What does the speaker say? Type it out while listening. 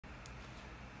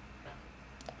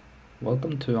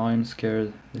Welcome to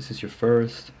Imscared. This is your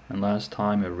first and last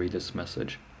time I read this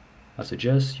message. I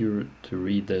suggest you to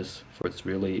read this, for it's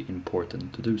really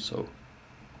important to do so.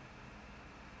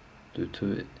 Due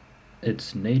to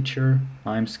its nature,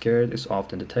 Imscared is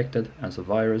often detected as a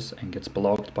virus and gets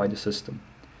blocked by the system.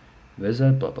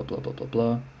 Visit blah blah blah blah blah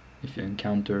blah if you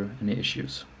encounter any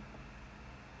issues.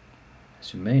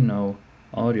 As you may know,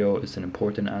 audio is an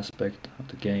important aspect of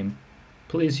the game.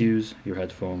 Please use your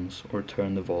headphones or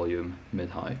turn the volume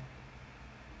mid-high.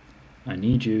 I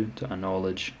need you to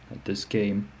acknowledge that this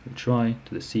game will try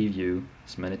to deceive you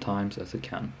as many times as it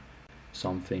can.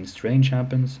 Something strange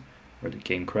happens or the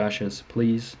game crashes.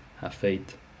 Please have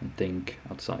faith and think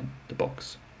outside the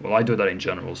box. Well, I do that in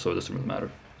general, so it doesn't really matter.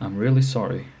 I'm really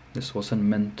sorry. This wasn't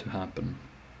meant to happen.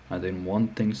 I didn't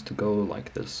want things to go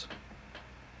like this.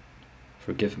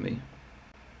 Forgive me.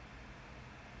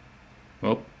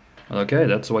 Well, okay,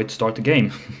 that's the way to start the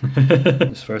game.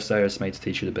 This first area is made to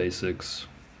teach you the basics.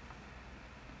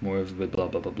 More of a blah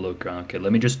blah blah blah. Okay,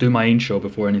 let me just do my intro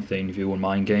before anything, if you won't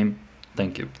mind, game.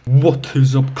 Thank you. What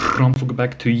is up, crumbs? Welcome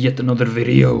back to yet another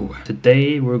video.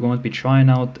 Today we're going to be trying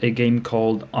out a game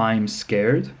called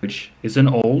Imscared, which isn't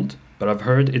old, but I've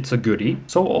heard it's a goodie.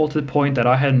 So old to the point that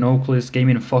I had no clue this game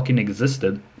even fucking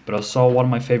existed. But I saw one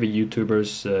of my favorite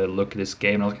YouTubers look at this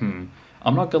game and I was like,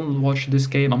 I'm not gonna watch this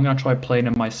game, I'm gonna try playing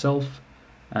it myself.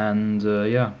 And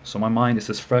yeah, so my mind is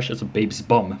as fresh as a baby's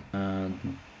bum.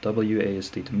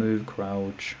 WASD to move,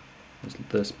 crouch, there's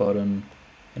this button,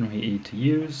 E to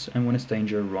use, and when it's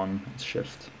danger, run, it's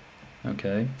shift.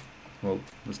 Okay, well,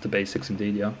 that's the basics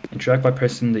indeed, yeah. Interact by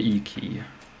pressing the E key.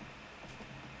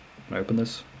 Can I open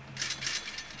this?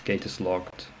 Gate is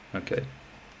locked, okay.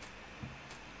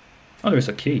 Oh, there's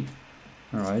a key.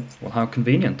 Alright, well, how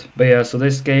convenient. But yeah, so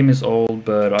this game is old,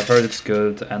 but I've heard it's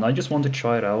good, and I just want to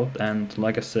try it out. And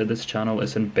like I said, this channel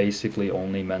isn't basically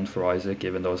only meant for Isaac,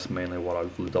 even though it's mainly what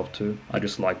I've lived up to. I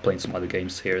just like playing some other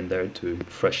games here and there to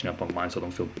freshen up my mind so I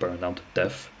don't feel burned down to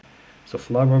death. So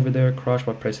flower over there, crouch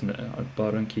by pressing the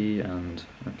button key, and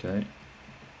okay.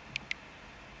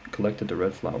 Collected the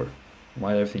red flower.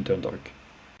 Why everything turned dark?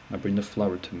 I bring the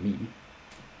flower to me.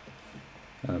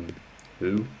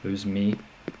 Who's me?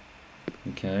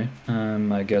 Okay,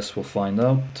 I guess we'll find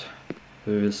out.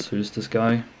 Who's this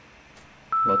guy?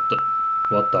 What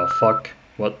the fuck?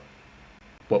 What?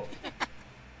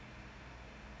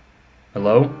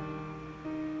 Hello?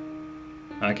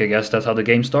 Okay, I guess that's how the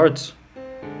game starts.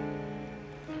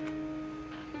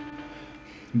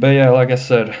 But yeah, like I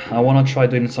said, I want to try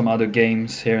doing some other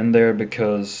games here and there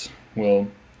because, well,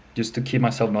 just to keep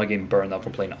myself not getting burned out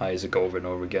for playing Isaac over and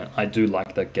over again. I do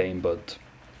like that game, but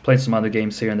playing some other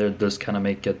games here and there does kind of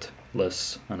make it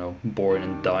less, I know, boring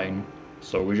and dying.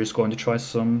 So we're just going to try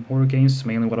some horror games,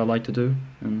 mainly what I like to do,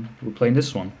 and we're playing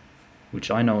this one, which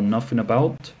I know nothing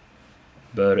about,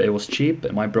 but it was cheap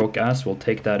and my broke ass will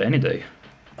take that any day.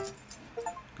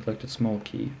 Collected small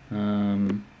key.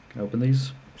 Can I open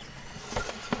these?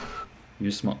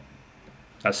 Use small.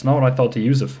 That's not what I thought to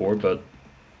use it for, but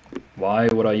why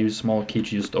would I use small key to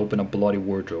just open a bloody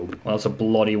wardrobe? Well, that's a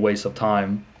bloody waste of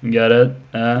time. Get it?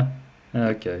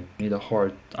 Okay. I need a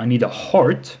heart. I need a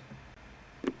heart?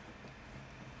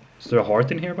 Is there a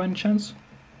heart in here by any chance?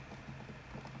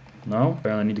 No?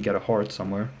 Apparently I need to get a heart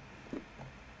somewhere.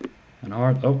 An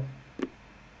heart. Oh.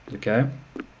 Okay.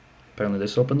 Apparently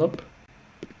this opened up.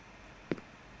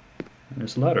 And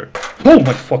there's a ladder. Oh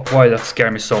my fuck, why did that scare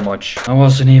me so much? I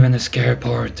wasn't even the scary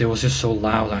part, it was just so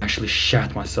loud I actually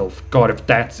shat myself. God,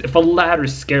 if a ladder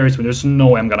scares me, there's no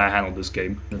way I'm gonna handle this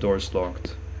game. The door is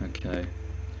locked. Okay.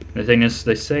 The thing is,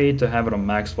 they say to have it on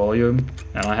max volume,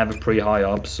 and I have it pretty high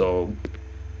up, so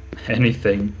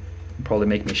anything will probably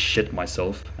make me shit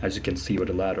myself, as you can see with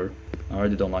the ladder. I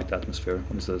already don't like the atmosphere.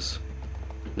 What is this?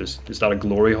 Is that a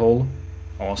glory hole?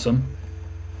 Awesome.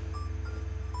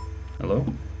 Hello?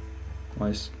 Why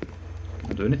is...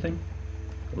 Can I do anything?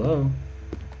 Hello?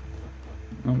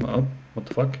 Oh, what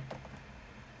the fuck?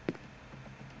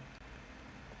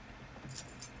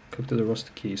 Cook to the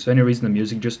rusted key. So any reason the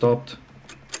music just stopped?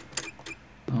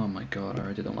 Oh my god, I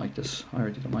already don't like this. I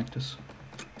already don't like this.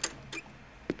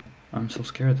 I'm so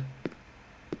scared.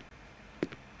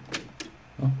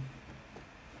 Oh.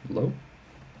 Hello?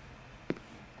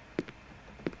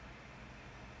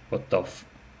 What the f...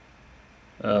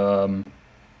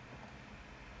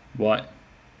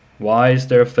 Why is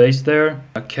there a face there?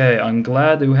 Okay, I'm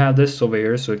glad you have this over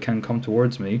here so it can come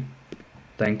towards me.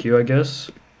 Thank you, I guess.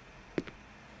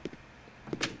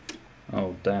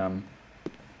 Oh, damn.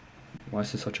 Why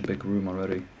is this such a big room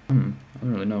already? I don't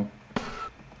really know.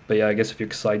 But yeah, I guess if you're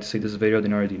excited to see this video, then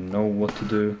you already know what to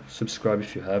do. Subscribe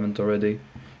if you haven't already.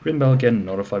 Ring bell again,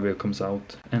 notify where it comes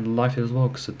out. And life is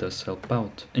log, so does help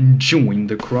out. And join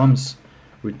the crumbs.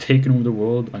 We're taking over the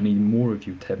world. I need more of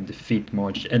you to have defeat my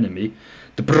arch enemy.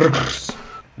 The brrrrs.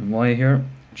 And why here?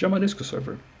 Join my Discord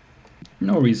server.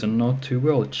 No reason not to.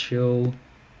 Well, chill,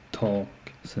 talk,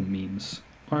 some memes,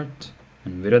 art,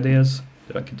 and weird ideas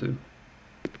that I can do.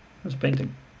 There's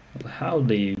painting. Well,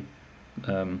 howdy,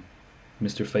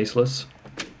 Mr. Faceless.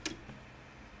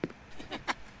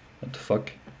 What the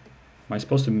fuck? Am I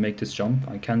supposed to make this jump?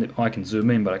 I can. Oh, I can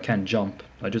zoom in, but I can't jump.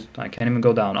 I can't even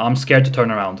go down. I'm scared to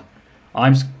turn around.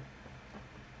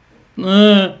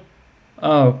 Oh.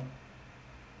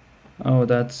 Oh,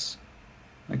 that's...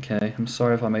 Okay, I'm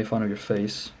sorry if I made fun of your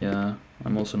face. Yeah,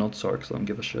 I'm also not sorry because I don't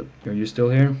give a shit. Are you still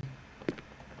here?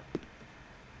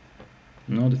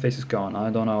 No, the face is gone. I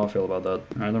don't know how I feel about that.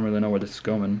 I don't really know where this is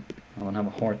going. I don't have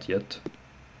a heart yet.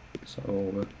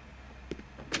 So...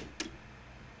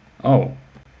 Oh.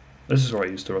 This is where I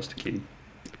used to rust the key.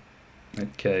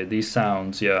 Okay, these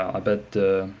sounds, yeah, I bet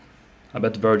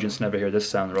virgins never hear this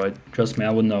sound, right? Trust me,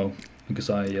 I would know. Because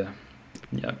yeah,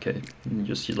 okay.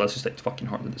 Let's just take fucking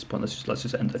heart at this point. Let's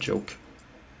just end that joke.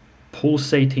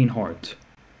 Pulsating heart.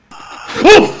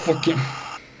 Oh fucking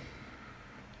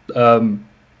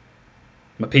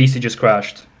my PC just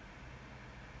crashed.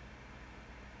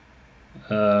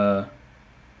 Press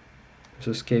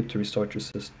escape to restart your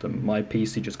system. My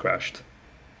PC just crashed.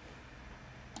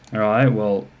 Alright,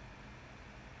 well,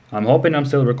 I'm hoping I'm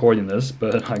still recording this,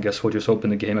 but I guess we'll just open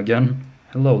the game again.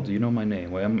 Hello, do you know my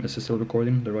name? Wait, is it still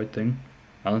recording the right thing?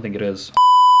 I don't think it is.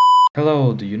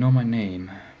 Hello, do you know my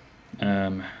name?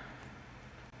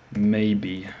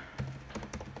 Maybe.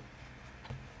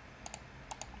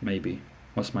 Maybe.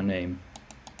 What's my name?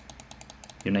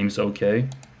 Your name's okay?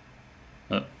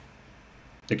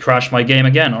 They crashed my game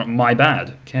again, or my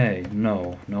bad. Okay,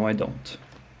 no, I don't.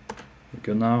 You're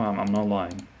good now? I'm not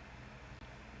lying.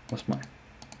 What's my...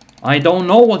 I don't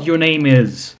know what your name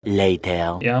is!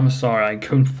 Later. Yeah, I'm sorry, I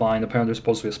couldn't find. Apparently there's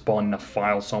supposed to be a spawn in a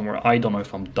file somewhere. I don't know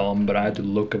if I'm dumb, but I had to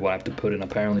look at what I have to put in.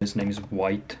 Apparently his name is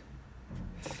White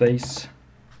Face.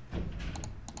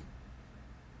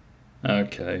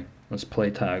 Okay, let's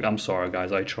play tag. I'm sorry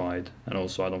guys, I tried. And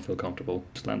also I don't feel comfortable.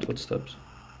 Slant footsteps.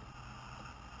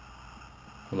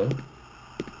 Hello?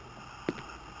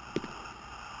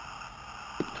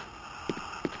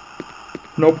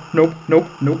 Nope,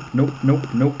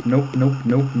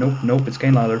 it's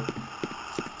getting louder.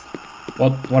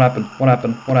 What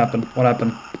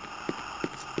happened?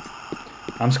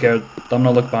 I'm scared. Don't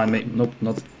not look behind me. Nope,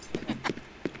 not.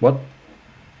 What?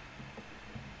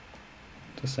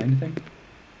 Does it say anything?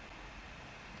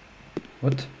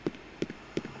 What?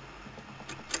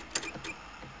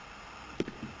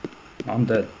 I'm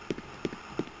dead.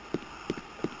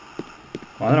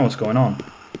 Well, I don't know what's going on.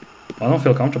 Well, I don't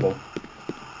feel comfortable.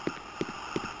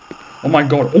 Oh my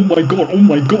god,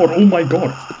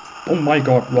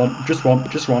 run, just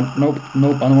run. Nope, I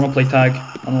don't want to play tag.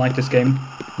 I don't like this game.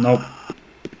 Nope.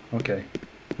 Okay.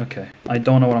 I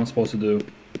don't know what I'm supposed to do.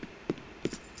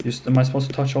 Am I supposed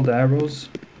to touch all the arrows?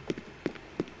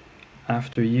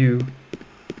 After you.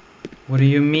 What do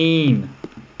you mean?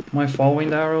 Am I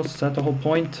following the arrows? Is that the whole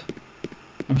point?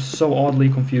 I'm so oddly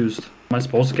confused. Am I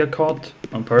supposed to get caught?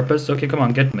 On purpose? Okay, come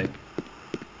on, get me.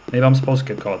 Maybe I'm supposed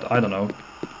to get caught. I don't know.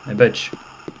 Hey, bitch.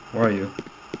 Where are you?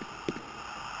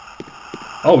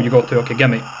 Oh, you got through. Okay,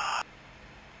 get me.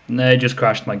 Nah, it just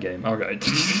crashed my game. Alright.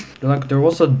 Like, there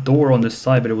was a door on this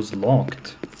side, but it was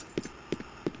locked.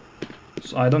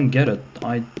 So I don't get it.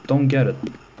 Yeah,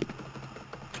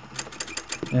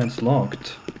 it's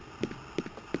locked.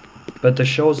 But the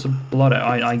show's blood.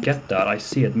 I get that. I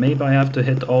see it. Maybe I have to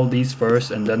hit all these first,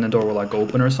 and then the door will, like,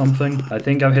 open or something. I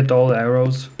think I've hit all the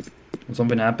arrows. Will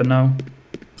something happen now?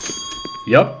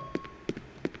 Yup.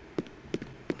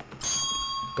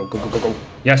 Go.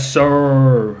 Yes,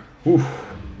 sir. Oof.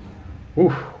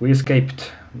 We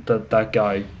escaped that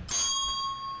guy.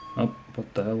 Oh,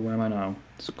 what the hell? Where am I now?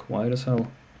 It's quiet as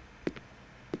hell.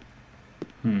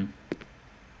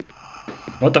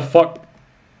 What the fuck?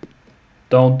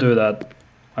 Don't do that.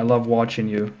 I love watching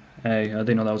you. Hey, I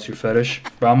didn't know that was your fetish.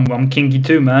 But I'm kinky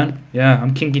too, man. Yeah,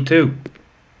 I'm kinky too.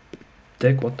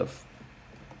 Dick, what the f...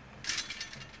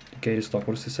 Okay, just talk.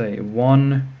 What does it say?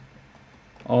 One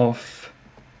of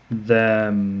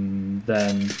them,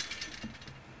 then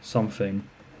something.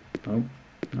 Oh,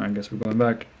 I guess we're going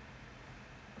back.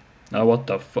 Oh, what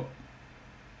the fuck?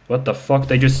 What the fuck?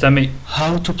 They just sent me.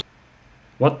 How to?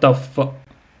 What the fuck?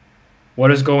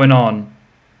 What is going on?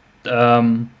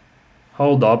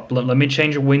 Hold up. Let me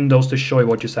change Windows to show you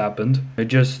what just happened. It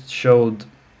just showed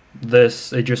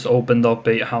this. It just opened up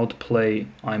a how to play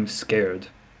Imscared.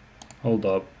 Hold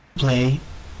up. Play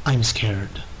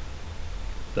Imscared.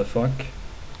 The fuck?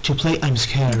 To play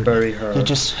Imscared, Bury her. you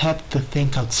just have to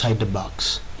think outside the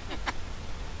box.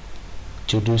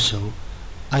 To do so,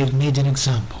 I've made an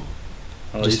example.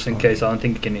 Oh, just in case I don't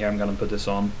think you can hear, I'm gonna put this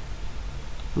on.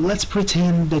 Let's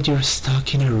pretend that you're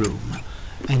stuck in a room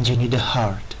and you need a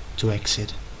heart to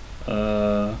exit.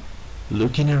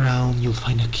 Looking around, you'll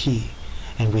find a key,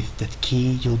 and with that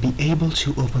key, you'll be able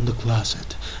to open the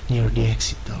closet near the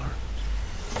exit door.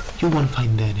 You won't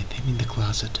find anything in the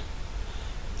closet.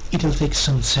 It'll take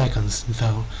some seconds,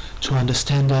 though, to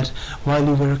understand that while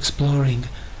you were exploring,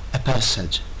 a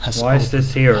passage has Why is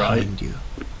this here? behind you.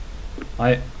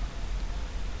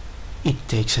 It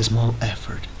takes a small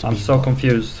effort to I'm be so involved.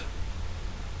 confused.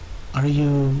 Are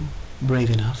you brave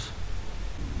enough?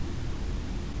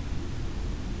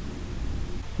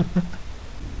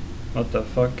 What the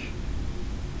fuck?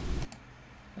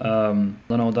 Don't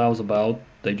know what that was about.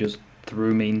 They just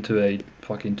threw me into a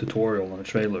fucking tutorial on a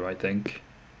trailer, I think.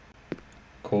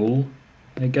 Cool,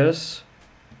 I guess.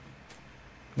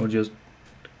 We'll just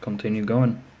continue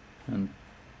going and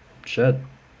shed.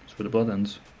 That's where the blood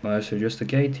ends. Alright, so just a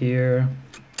gate here.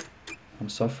 I'm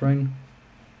suffering.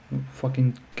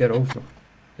 Fucking get over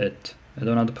it. I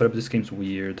don't know how to put up this game's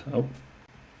weird. Oh,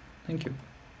 thank you.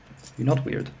 You're not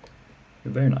weird.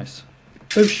 You're very nice.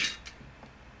 Boosh!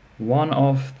 One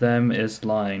of them is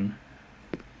lying.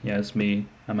 Yeah, it's me.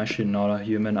 I'm actually not a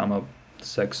human, I'm a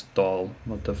sex doll.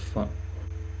 What the fuck?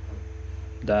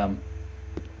 Damn.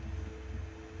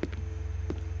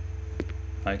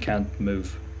 I can't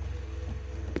move.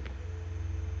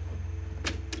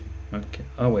 Okay.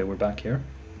 Oh wait, we're back here.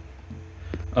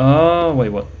 Oh wait,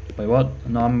 what? Wait, what?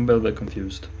 No, I'm a little bit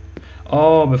confused.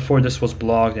 Oh, before this was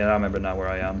blocked. Yeah, I remember now where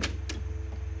I am.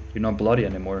 You're not bloody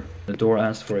anymore. The door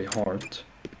asks for a heart.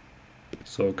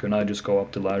 So can I just go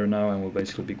up the ladder now and we'll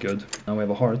basically be good. Now we have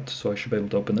a heart, so I should be able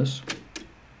to open this.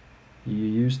 You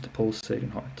used the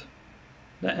pulsating heart.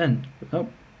 The end. Oh,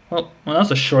 well,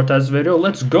 that's a short ass video.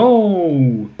 Let's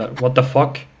go! What the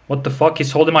fuck? What the fuck?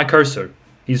 He's holding my cursor.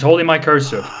 He's holding my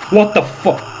cursor. What the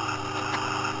fuck?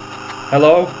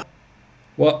 Hello?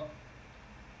 What?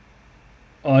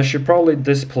 I should probably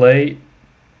display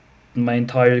my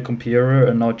entire computer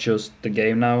and not just the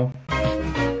game now.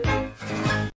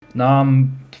 Now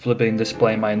I'm flipping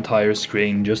displaying my entire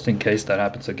screen just in case that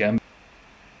happens again.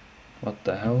 What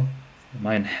the hell? Am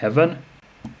I in heaven?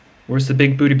 Where's the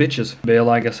big booty bitches? But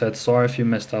like I said, sorry if you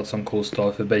missed out some cool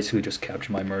stuff. It basically just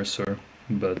captured my Mercer.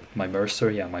 But my Mercer?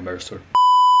 Yeah, my Mercer.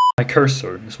 My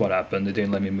cursor is what happened. It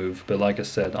didn't let me move. But like I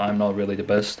said, I'm not really the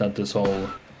best at this whole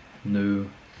new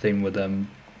thing with them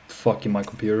fucking my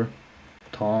computer.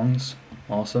 Tongs.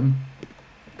 Awesome.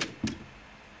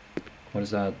 What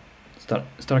is that?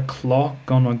 Is that a clock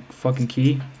on a fucking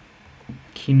key?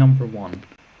 Key number 1.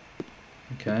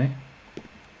 Okay.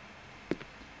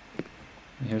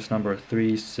 And here's number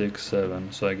 3, 6,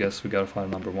 7. So I guess we gotta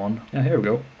find number 1. Yeah, here we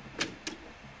go.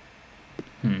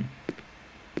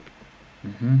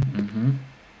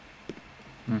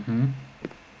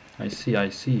 I see. I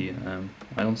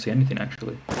don't see anything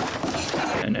actually.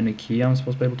 And any key I'm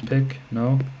supposed to be able to pick?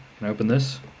 No? Can I open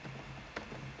this?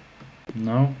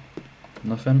 No?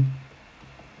 Nothing?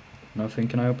 Nothing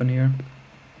can I open here?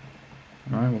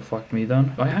 Alright, well fuck me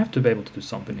then. I have to be able to do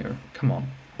something here. Come on.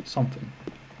 Something.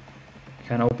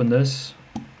 Can't open this.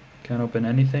 Can't open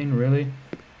anything, really?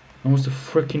 And what's the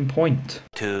freaking point?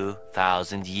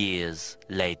 2,000 years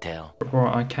later. Or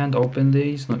I can't open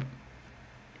these? Like,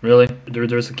 really?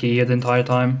 There's a key here the entire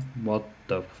time? What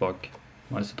the fuck?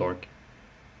 Why is it dark?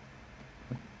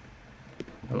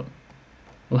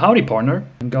 Well, howdy partner.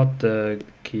 I got the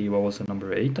key, what was it,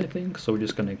 number 8 I think? So we're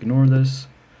just gonna ignore this.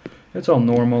 It's all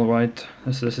normal, right?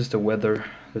 This is the weather.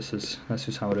 That's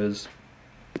just how it is.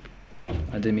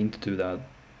 I didn't mean to do that.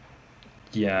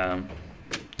 Yeah,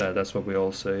 that's what we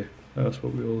all say. That's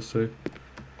what we all say.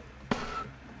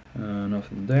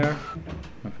 Nothing there.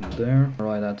 Nothing there.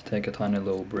 Alright, I had to take a tiny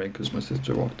little break because my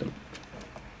sister walked in.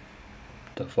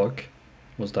 The fuck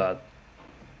was that?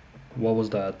 What was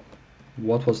that?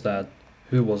 What was that?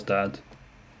 Who was that?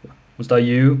 Was that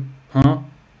you? Huh?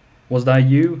 Was that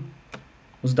you?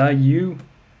 Was that you?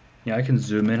 Yeah, I can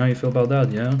zoom in. How you feel about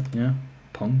that? Yeah.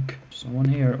 Punk. Someone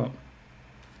here. Oh.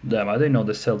 Damn, I didn't know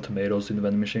they sell tomatoes in the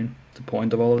vending machine. What's the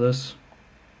point of all of this?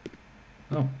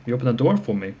 Oh, you opened the door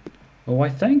for me. Oh, why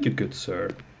thank you, good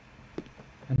sir. I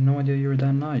had no idea you were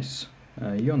that nice.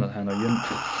 You on that hand, are you?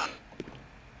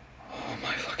 Oh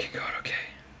my fucking god, okay.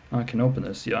 I can open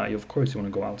this. Yeah, of course you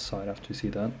want to go outside after you see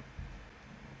that.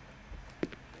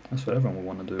 That's what everyone would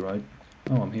want to do, right?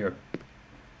 Oh, I'm here.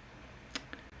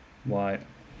 Why?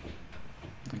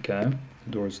 Okay,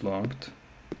 the door is locked.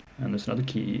 And there's another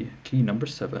key. Key number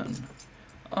 7.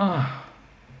 Ah,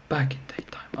 back in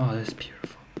daytime. Oh, that's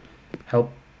beautiful.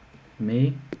 Help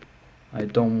me. I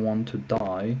don't want to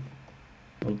die.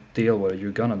 I'll deal with it.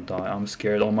 You're gonna die. I'm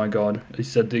scared. Oh my god. He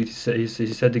said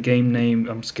the game name.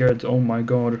 I'm scared. Oh my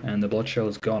god. And the blood shell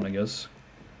is gone, I guess.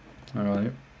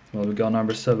 Alright. Well, we got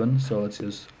number 7, so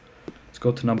let's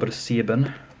go to number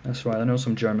 7. That's right, I know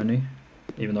some Germany.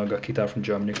 Even though I got kicked out from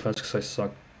Germany because I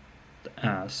sucked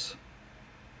ass.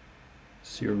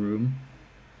 It's your room.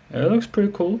 It looks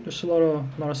pretty cool. There's a lot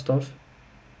of stuff.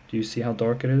 Do you see how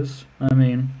dark it is? I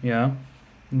mean, yeah.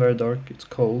 Very dark. It's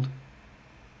cold.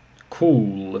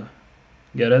 Cool.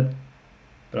 Get it?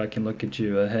 But I can look at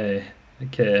you. Hey.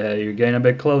 Okay, hey, you're getting a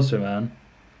bit closer, man.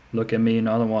 Look at me.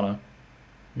 No, I don't wanna.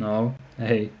 No.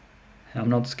 Hey. I'm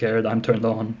not scared. I'm turned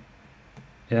on.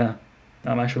 Yeah.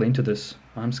 I'm actually into this.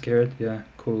 I'm scared. Yeah.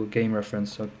 Cool. Game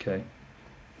reference. Okay.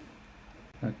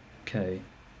 Okay.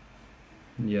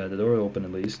 Yeah, the door open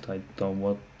at least. I don't.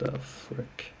 What the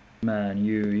frick? Man,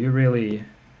 you really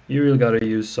gotta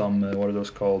use some. What are those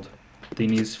called?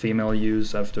 Thingies female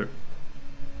use after.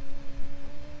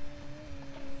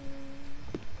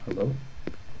 Hello?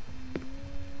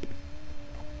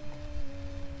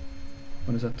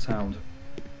 What is that sound?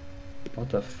 What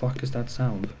the fuck is that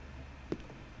sound? Is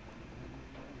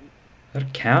that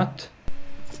a cat?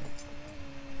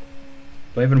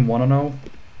 Do I even wanna know?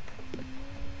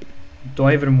 Do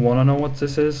I even wanna know what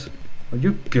this is? Are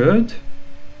you good?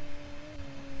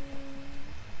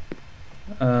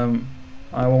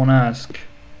 I won't ask.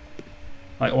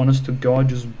 I honest to God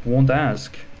just won't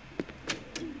ask.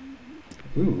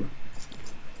 Ooh.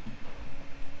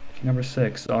 Number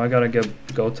 6. Oh, I gotta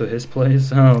go to his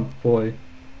place. Oh boy.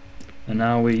 And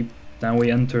now we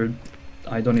entered.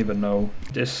 I don't even know.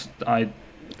 This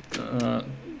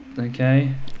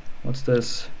okay. What's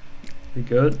this? We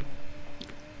good?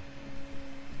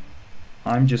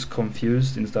 I'm just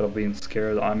confused instead of being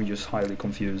scared. I'm just highly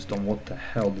confused on what the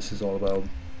hell this is all about.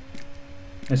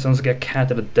 It sounds like a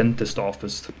cat at a dentist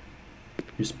office.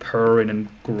 Just purring and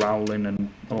growling and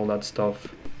all that stuff.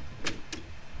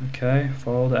 Okay,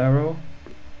 follow the arrow.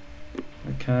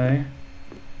 Okay.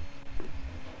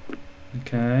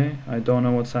 Okay, I don't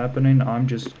know what's happening. I'm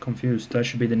just confused. That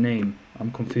should be the name.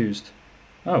 I'm confused.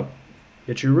 Oh,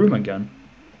 it's your room again.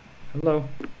 Hello.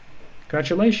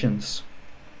 Congratulations.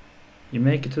 You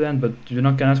make it to the end, but you're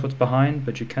not gonna ask what's behind,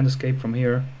 but you can't escape from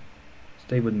here.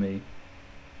 Stay with me.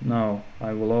 No,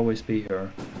 I will always be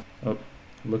here. Oh,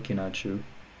 looking at you.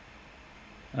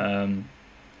 What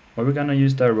are we gonna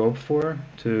use that rope for?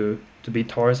 To be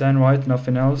Tarzan, right?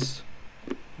 Nothing else?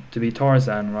 To be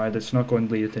Tarzan, right? It's not going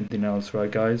to lead to anything else, right,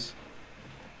 guys?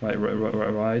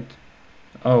 Right.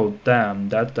 Oh, damn.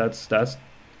 That's.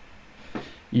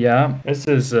 Yeah. This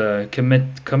is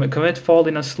commit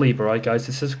falling asleep, alright, guys?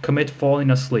 This is commit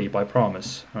falling asleep. I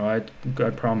promise. Alright, I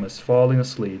promise. Falling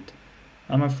asleep.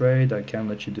 I'm afraid I can't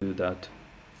let you do that.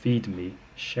 Feed me,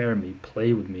 share me,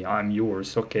 play with me. I'm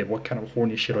yours. Okay, what kind of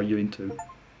horny shit are you into?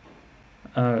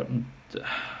 I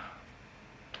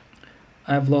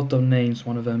have a lot of names.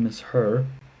 One of them is her.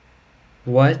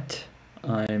 What?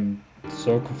 I'm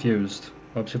so confused.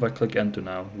 Let's see if I click enter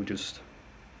now. We just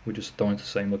don't the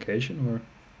same location,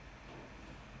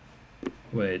 or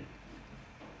wait?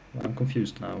 I'm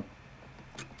confused now.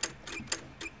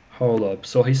 Hold up.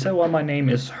 So he said, "Well, my name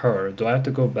is her." Do I have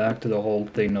to go back to the whole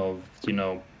thing of, you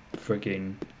know,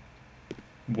 freaking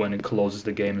when it closes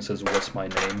the game and says, "What's my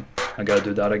name?" I gotta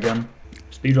do that again.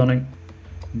 Speedrunning.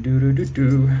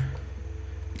 Do.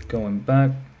 Going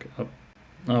back up.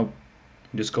 Oh,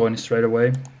 I'm just going straight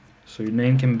away. So your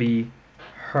name can be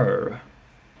her.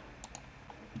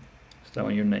 Is that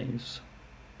one of your names?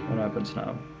 What happens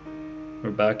now?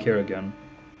 We're back here again.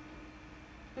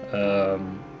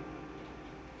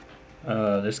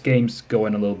 This game's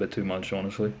going a little bit too much,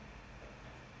 honestly.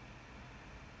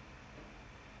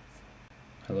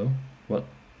 Hello? What?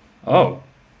 Oh!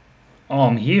 Oh,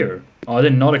 I'm here! Oh, I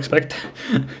did not expect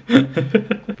that.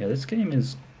 Yeah, this game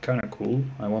is kinda cool,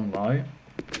 I won't lie.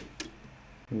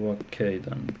 Okay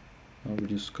then. Oh, we're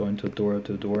just going to door.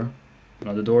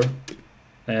 Another door.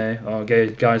 Hey,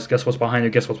 okay, guys, guess what's behind there?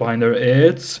 Guess what's behind there?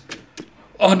 It's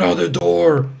another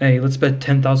door! Hey, let's bet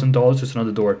 $10,000 it's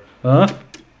another door. Huh?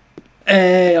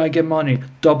 Hey, I get money.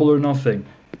 Double or nothing.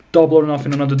 Double or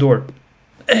nothing, another door.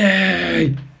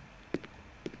 Hey!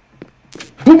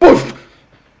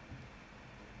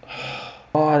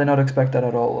 Oh, I did not expect that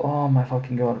at all. Oh my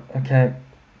fucking god. Okay.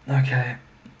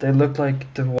 They look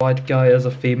like the white guy as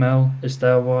a female. Is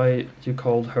that why you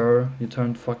called her? You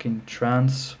turned fucking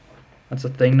trans? That's a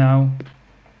thing now?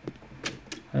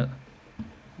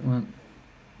 What?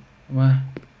 What?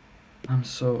 I'm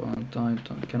so...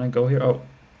 can I go here? Oh.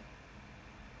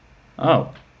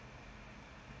 Oh.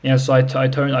 Yeah, so I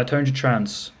turned you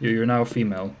trans. You're now a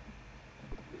female.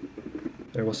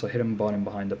 There was a hidden button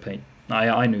behind the paint.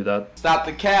 I knew that. Stop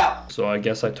the cap! So I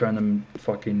guess I turned them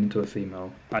fucking into a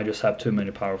female. I just have too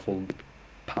many powerful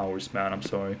powers, man. I'm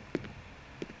sorry.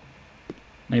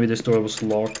 Maybe this door was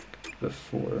locked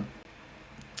before.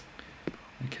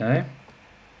 Okay.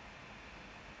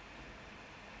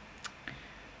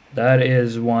 That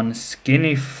is one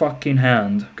skinny fucking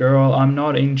hand. Girl, I'm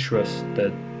not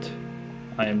interested.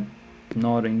 I am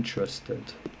not interested.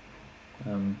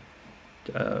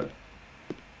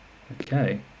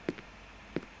 Okay.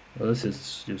 Well, this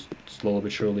is just slowly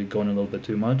but surely going a little bit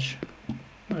too much.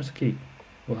 There's a key.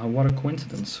 Well, what a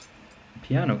coincidence.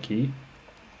 Piano key.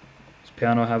 Does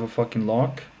piano have a fucking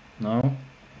lock? No.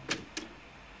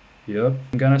 Yep.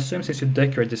 I'm gonna assume since you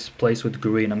decorate this place with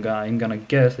green, I'm gonna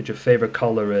guess that your favorite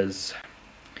color is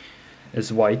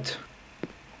white.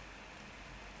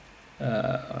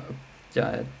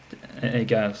 Yeah. Hey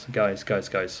guys.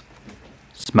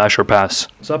 Smash or pass.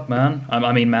 What's up, man?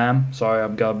 I mean, ma'am. Sorry,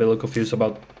 I've got a bit confused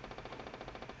about.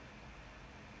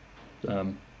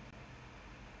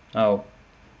 Oh.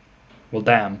 Well,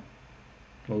 damn.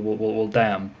 Well,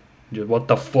 damn. What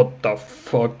the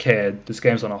fuck, kid? This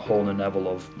game's on a whole new level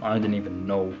of I didn't even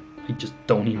know. I just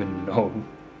don't even know.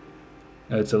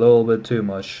 It's a little bit too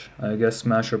much. I guess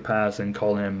smash or pass and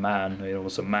calling him man. It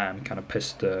was a man. Kind of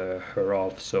pissed her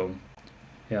off. So,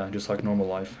 yeah, just like normal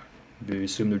life. If you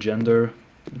assume their gender,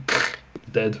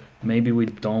 dead. Maybe we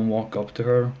don't walk up to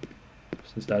her.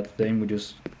 Is that thing? We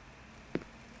just.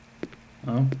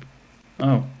 Oh.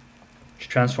 She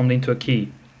transformed into a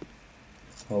key.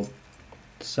 Well.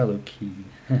 Cellar key.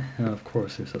 Of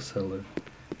course there's a cellar.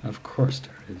 Of course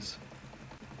there is.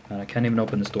 And I can't even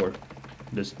open this door.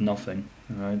 There's nothing.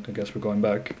 Alright, I guess we're going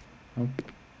back. Oh.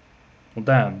 Well,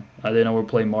 damn. I didn't know we were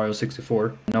playing Mario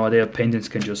 64. No idea paintings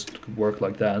can just work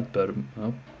like that, but...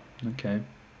 oh, okay.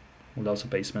 Well, that was a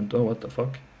basement. Oh, what the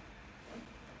fuck?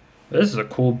 This is a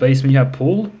cool basement. You have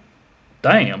pool?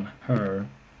 Damn. Her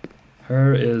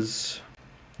is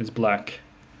black.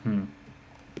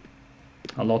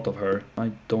 A lot of her.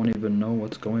 I don't even know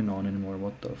what's going on anymore.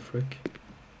 What the frick?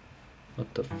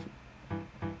 What the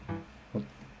what?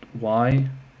 Why?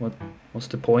 What's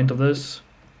the point of this?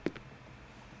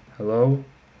 Hello?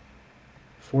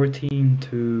 14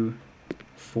 to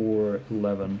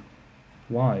 411.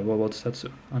 Why? Well, what's that?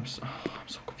 I'm so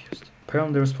confused.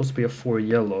 Apparently there was supposed to be a 4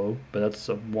 yellow, but that's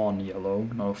a 1 yellow,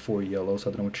 not a 4 yellow, so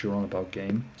I don't know what you're on about,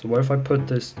 game. So what if I put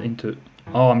this into...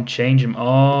 oh, I'm changing...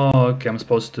 oh, okay, I'm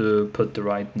supposed to put the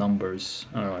right numbers.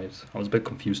 Alright, I was a bit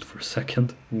confused for a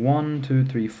second. 1, 2,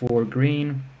 3, 4,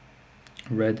 green.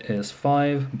 Red is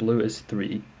 5, blue is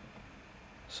 3.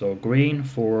 So green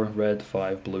 4, red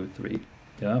 5, blue 3.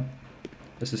 Yeah.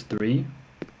 This is 3.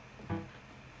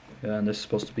 Yeah, and this is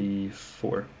supposed to be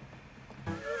 4.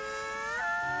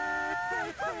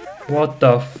 What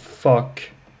the fuck?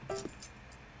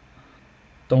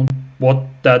 Don't... what?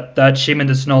 That shimmy in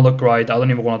the snow look right. I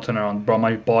don't even want to turn around, bro.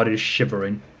 My body is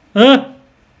shivering. Huh?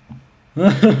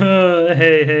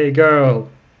 Hey, girl.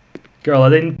 Girl, I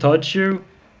didn't touch you.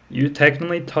 You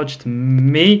technically touched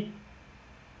me.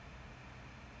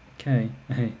 Okay.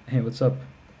 Hey, what's up?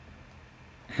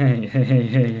 Hey.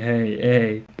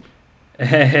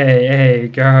 Hey,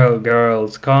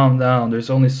 girls, calm down. There's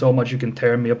only so much you can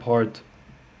tear me apart.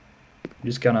 I'm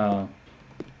just gonna...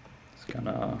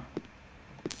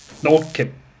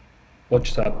 okay.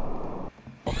 Watch that.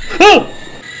 Oh!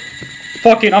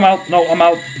 Fucking, I'm out. No, I'm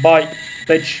out. Bye.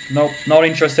 Bitch. No, not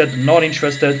interested. Not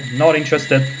interested. Not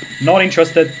interested. Not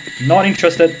interested. Not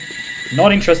interested.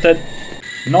 Not interested.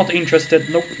 Not interested.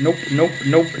 Nope.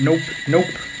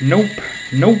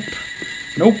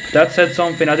 That said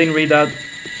something. I didn't read that.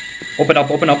 Open up.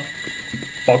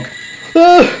 Fuck.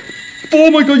 Oh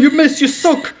my god, you missed. You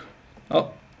suck.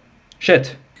 Oh.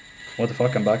 Shit. What the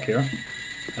fuck? I'm back here.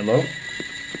 Hello?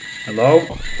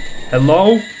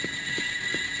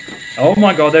 Oh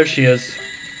my god, there she is.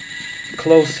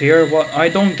 Close here. What? I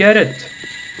don't get it.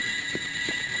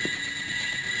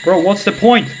 Bro, what's the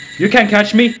point? You can't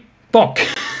catch me? Fuck.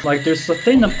 Like, there's a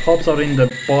thing that pops out in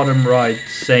the bottom right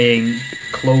saying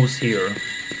close here.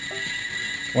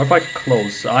 What if I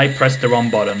close? I pressed the wrong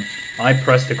button. I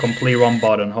pressed the complete wrong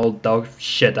button. Hold down.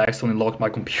 Shit, I accidentally locked my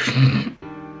computer.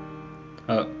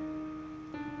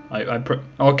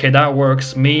 Okay, that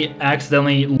works. Me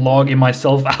accidentally logging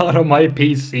myself out of my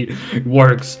PC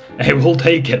works. Hey, we'll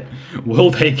take it.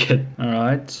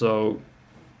 Alright, so...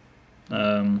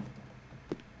 don't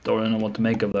really know what to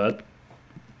make of that.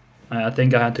 I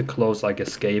think I had to close like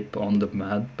escape on the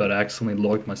mat, but I accidentally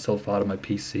logged myself out of my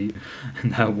PC,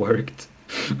 and that worked.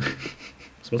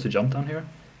 Supposed to jump down here?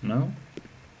 No?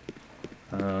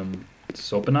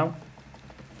 It's open now?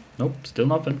 Nope, still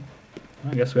nothing.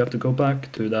 I guess we have to go back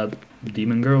to that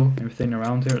demon girl. Everything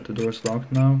around here, the door's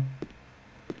locked now.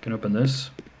 Can open this.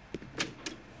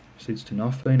 Leads to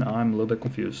nothing. I'm a little bit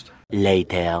confused.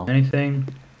 Later. Anything?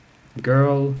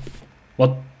 Girl?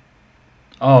 What?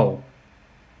 Oh.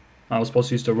 I was supposed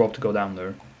to use the rope to go down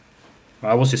there.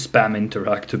 I was just spam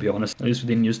interact, to be honest. At least we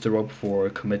didn't use the rope for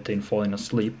committing falling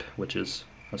asleep, which is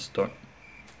a start.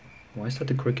 Why is that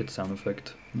the cricket sound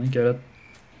effect? I get it.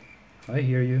 I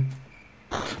hear you.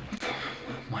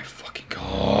 My fucking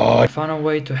god. I found a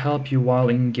way to help you while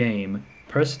in game.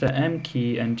 Press the M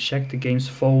key and check the game's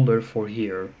folder for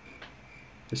here.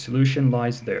 The solution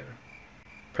lies there.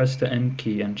 Press the M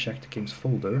key and check the game's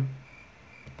folder.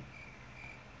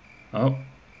 Oh.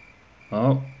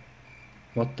 Oh.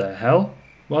 What the hell?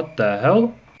 What the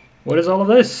hell? What is all of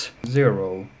this?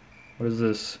 0. What is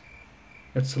this?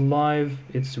 It's alive,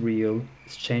 it's real,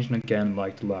 it's changing again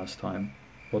like the last time.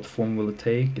 What form will it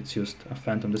take? It's just a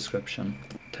phantom description.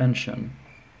 Tension.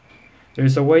 There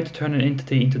is a way to turn an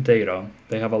entity into data.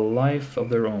 They have a life of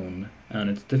their own, and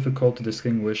it's difficult to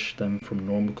distinguish them from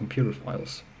normal computer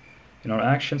files. In our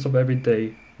actions of every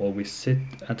day, while we sit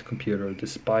at the computer,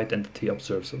 despite entity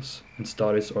observes us, and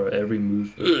studies our every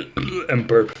move and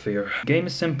burp fear. The game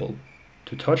is simple.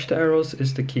 To touch the arrows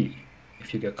is the key.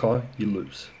 If you get caught, you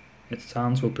lose. Its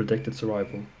sounds will predict its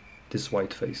arrival. This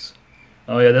white face.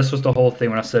 Oh yeah, this was the whole thing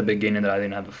when I said beginning that I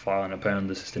didn't have a file, and apparently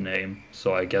this is the name.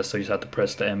 So I guess I just had to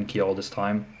press the M key all this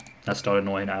time. That's not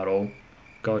annoying at all.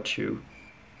 Got you.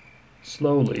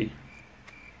 Slowly.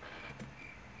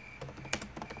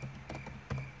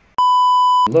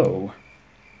 Hello.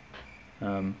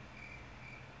 Well,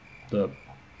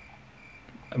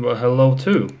 hello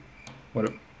too. What?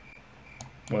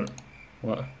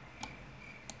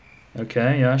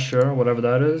 Okay, yeah, sure, whatever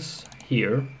that is.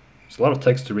 Here. There's a lot of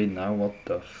text to read now. What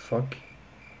the fuck?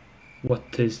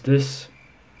 What is this?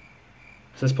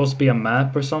 Is this supposed to be a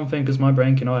map or something? Because my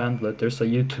brain cannot handle it. There's a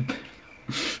YouTube.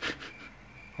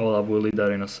 Hold up, we'll leave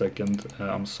that in a second.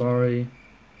 I'm sorry.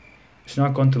 It's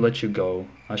not going to let you go.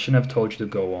 I shouldn't have told you to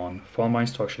go on. Follow my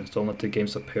instructions. Don't let the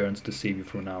game's appearance deceive you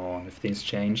from now on. If things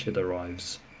change, it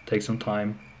arrives. Take some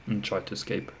time and try to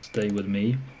escape. Stay with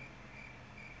me.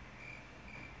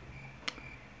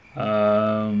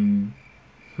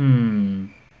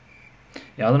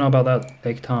 Yeah, I don't know about that.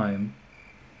 Take time.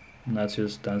 And that's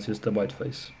just the white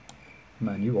face.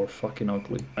 Man, you are fucking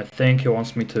ugly. I think he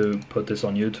wants me to put this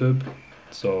on YouTube.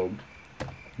 So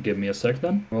give me a sec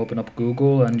then. We'll open up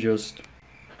Google and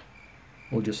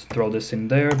we'll just throw this in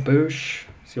there. Boosh.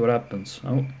 See what happens.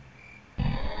 Oh.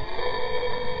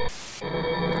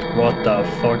 What the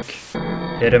fuck?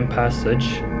 Hidden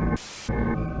passage.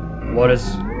 What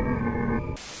is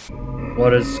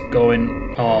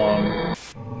going on?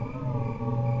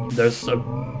 There's a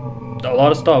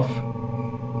lot of stuff.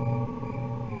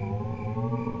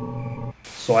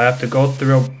 So I have to go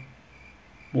through a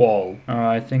wall.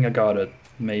 I think I got it.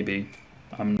 Maybe.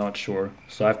 I'm not sure.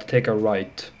 So I have to take a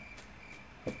right.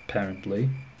 Apparently.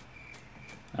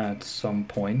 At some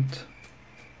point.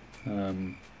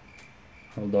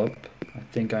 Hold up. I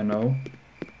think I know.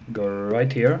 Go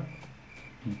right here.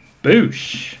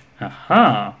 Boosh!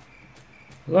 Haha!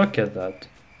 Look at that.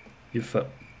 You fuck.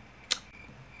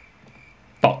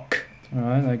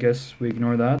 Alright, I guess we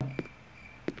ignore that.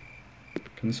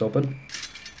 Can this open?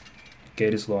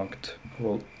 Gate is locked.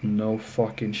 Well, no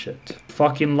fucking shit.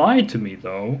 Fucking lied to me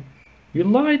though. You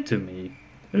lied to me.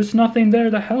 There's nothing there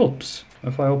that helps.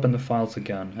 If I open the files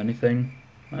again, anything?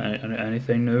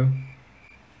 Anything new?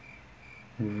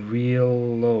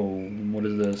 Real low. What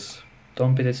is this?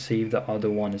 Don't be deceived, the other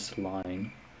one is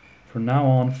lying. From now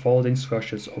on, follow the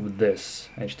instructions of this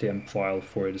HTML file,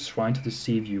 for it is trying to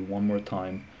deceive you one more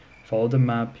time. Follow the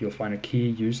map, you'll find a key,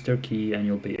 use their key, and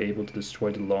you'll be able to destroy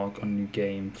the lock on your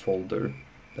game folder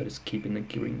that is keeping the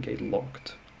green gate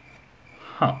locked.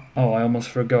 Huh. Oh, I almost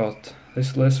forgot.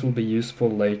 This list will be useful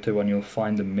later when you'll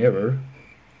find the mirror.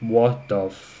 What the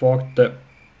fuck?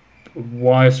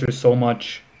 Why is there so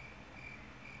much?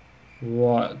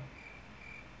 What?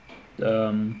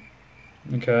 Okay,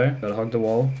 gotta hug the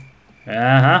wall.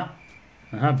 Bitch.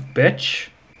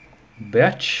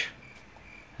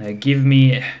 Give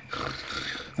me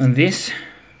this.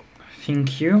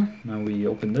 Thank you. Now we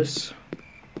open this.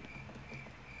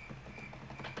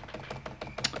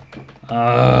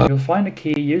 You'll find a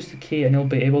key, use the key, and you'll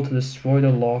be able to destroy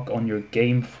the lock on your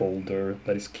game folder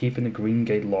that is keeping the green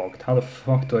gate locked. How the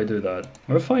fuck do I do that?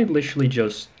 Or if I literally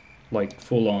just Like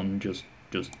full on, just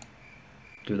do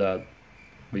that.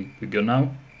 We good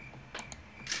now?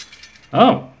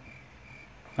 Oh!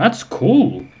 That's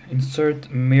cool! Insert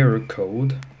mirror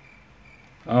code.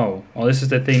 Oh, this is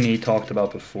the thing he talked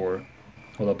about before.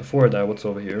 Hold up, before that, what's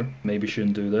over here? Maybe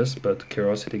shouldn't do this, but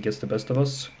curiosity gets the best of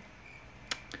us.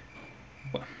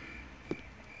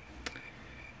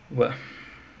 Well,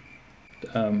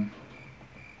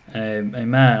 hey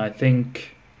man, I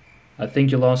think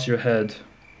you lost your head.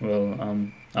 Well,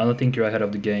 I don't think you're ahead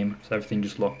of the game, so everything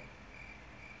just locked.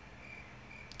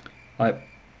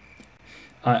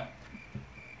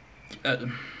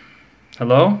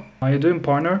 Hello? How you doing,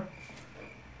 partner?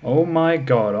 Oh my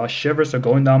god, our shivers are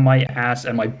going down my ass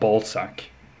and my ballsack.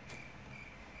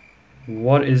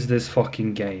 What is this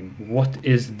fucking game? What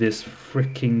is this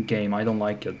freaking game? I don't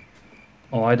like it.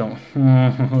 Oh, I don't.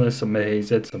 It's a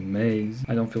maze. It's a maze.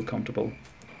 I don't feel comfortable.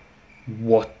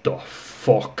 What the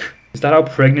fuck? Is that how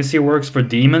pregnancy works for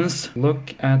demons?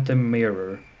 Look at the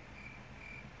mirror.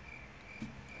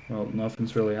 Well,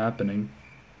 nothing's really happening.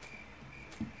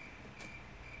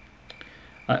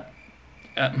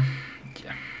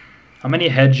 How many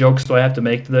head jokes do I have to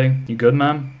make today? You good,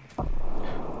 ma'am?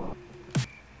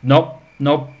 Nope.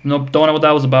 Don't know what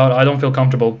that was about. I don't feel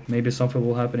comfortable. Maybe something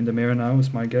will happen in the mirror now,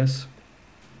 is my guess.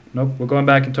 Nope, we're going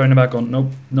back and turning it back on.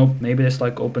 Nope. Maybe this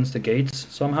like opens the gates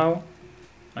somehow.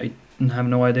 I have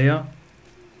no idea.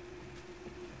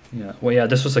 Yeah, well, yeah,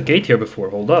 this was a gate here before.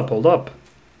 Hold up.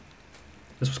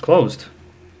 This was closed.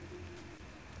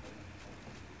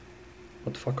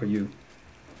 What the fuck are you?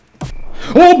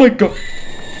 Oh my god!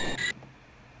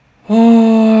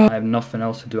 Oh, I have nothing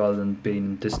else to do other than be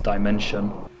in this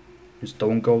dimension. Just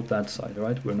don't go that side,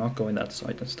 alright? We're not going that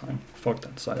side this time. Fuck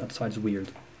that side. That side's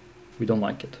weird. We don't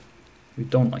like it. We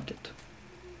don't like it.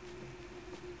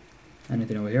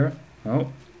 Anything over here?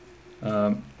 No.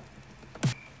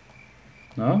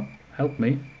 No? Help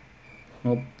me.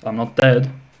 Well, I'm not dead.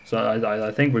 So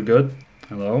I think we're good.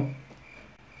 Hello?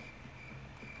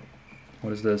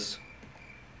 What is this?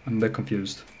 I'm a bit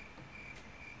confused.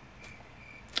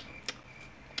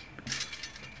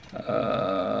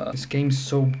 This game's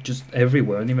so just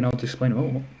everywhere. I don't even know how to explain it.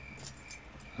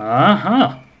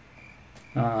 Oh.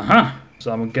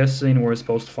 So I'm guessing we're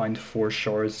supposed to find 4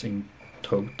 shards in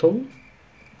total.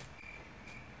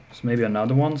 So maybe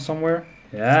another one somewhere.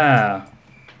 Yeah.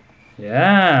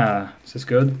 Is this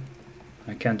good?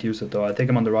 I can't use it though. I think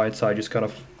I'm on the right side. Just kind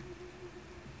of.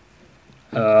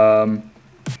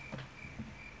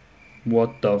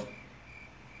 What the?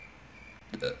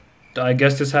 I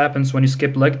guess this happens when you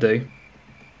skip leg day.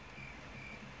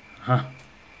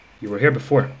 You were here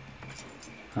before.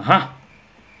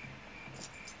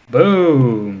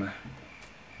 Boom.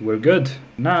 We're good.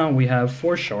 Now we have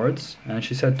 4 shards, and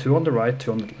she said 2 on the right,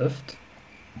 2 on the left.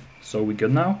 So we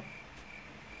good now?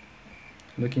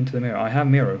 Look into the mirror. I have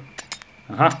mirror.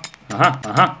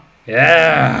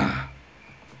 Yeah.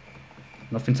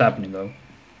 Nothing's happening though.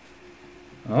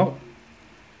 Oh.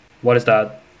 What is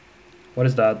that? What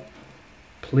is that?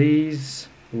 Please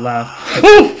laugh.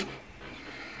 Oof!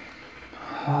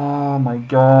 Oh my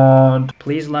god.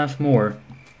 Please laugh more.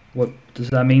 What does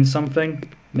that mean? Something?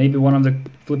 Maybe one of the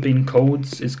flipping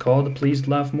codes is called please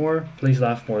laugh more? Please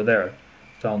laugh more. There.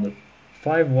 Found it.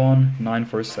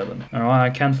 51947. Alright, I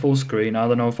can't full screen. I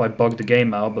don't know if I bugged the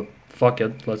game out, but fuck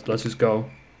it. Let's just go.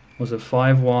 Was it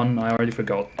 51? I already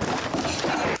forgot.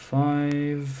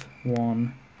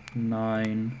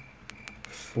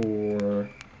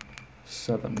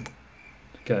 51947.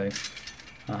 Okay.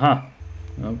 Oh,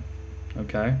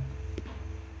 okay.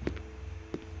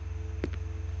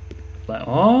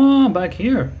 Oh, back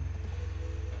here.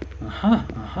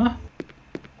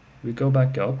 We go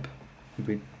back up. If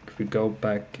we go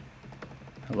back.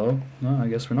 Hello? No, I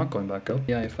guess we're not going back up.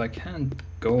 Yeah, if I can't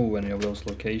go any of those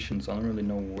locations, I don't really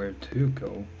know where to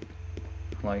go.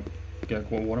 Like, yeah,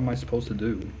 well, what am I supposed to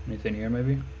do? Anything here,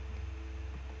 maybe?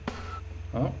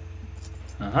 Oh.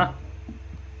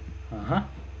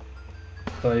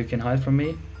 Thought you can hide from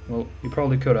me? Well, you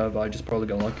probably could have. I just probably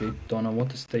got lucky. Don't know what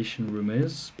the station room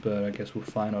is, but I guess we'll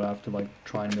find out after like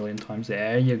trying a million times.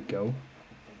 There you go.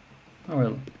 Oh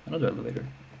well, another elevator.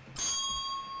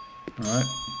 Alright.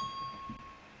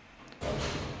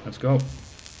 Let's go.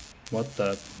 What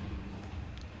the?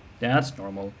 Yeah, that's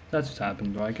normal. That's just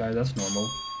happened, right guys? That's normal.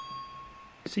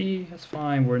 See, that's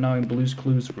fine. We're now in Blue's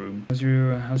Clues room.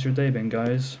 How's your day been,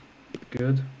 guys?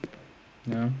 Good?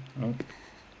 Yeah? Oh.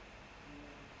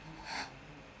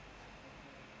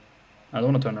 I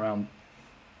don't want to turn around.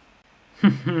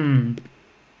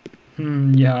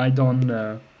 Yeah, I don't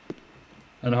know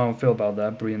how I feel about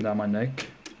that breathing down my neck.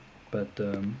 But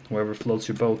whoever floats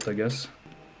your boat, I guess.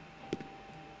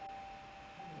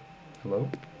 Hello?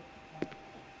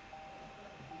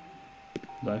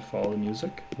 Did I follow the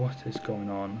music? What is going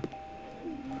on?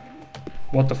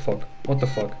 What the fuck? What the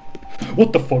fuck?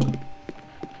 What the fuck?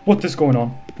 What is going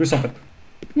on? Do something.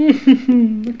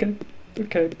 Okay.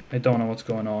 Okay. I don't know what's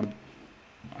going on.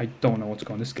 I don't know what's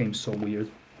going on. This game's so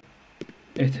weird.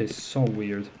 It is so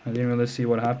weird. I didn't really see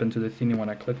what happened to the thingy when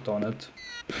I clicked on it.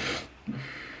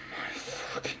 My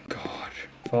fucking god.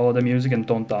 Follow the music and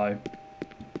don't die.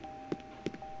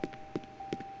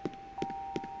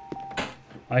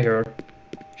 I hear her.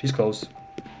 She's close.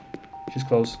 She's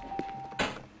close.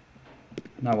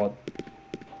 Now what?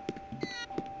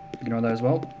 Ignore that as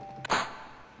well.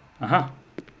 Aha!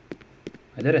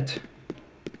 I did it.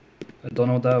 I don't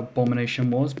know what that abomination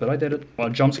was, but I did it. Well,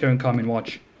 jump scare incoming,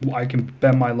 watch. I can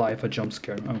bet my life a jump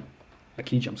scare. Oh, a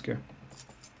key jump scare.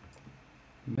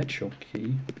 Metro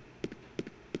key.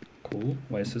 Cool.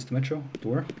 Why is this the metro?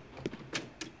 Door?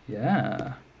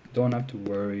 Yeah. Don't have to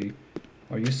worry.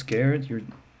 Are you scared? You're...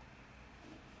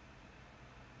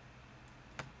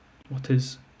 What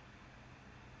is...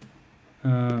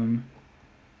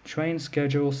 Train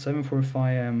schedule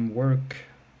 7:45 am work,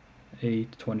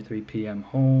 8:23 p.m.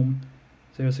 home,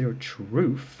 00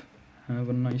 truth. Have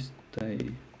a nice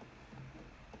day.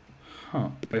 Huh.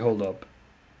 Wait, hold up.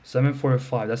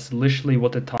 7:45. That's literally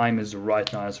what the time is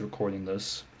right now as recording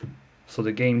this. So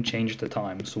the game changed the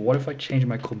time. So what if I change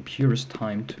my computer's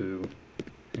time to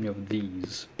any of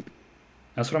these?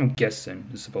 That's what I'm guessing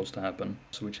is supposed to happen.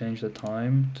 So we change the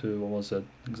time to, what was it?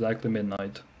 Exactly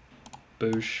midnight.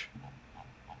 Boosh.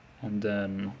 And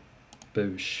then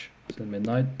boosh. Is it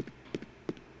midnight?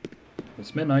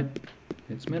 It's midnight.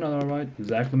 It's midnight, alright.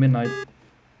 Exactly midnight.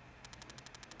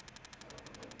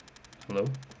 Hello?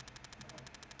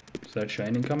 Is that a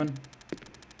train incoming?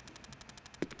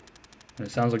 And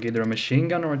it sounds like either a machine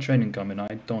gun or a train incoming.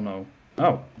 I don't know.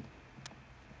 Oh.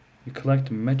 You collect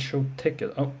a metro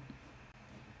ticket. Oh.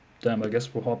 Damn, I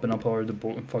guess we're hopping up over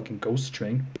the fucking ghost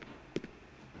train.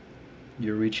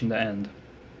 You're reaching the end.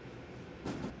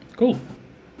 Cool.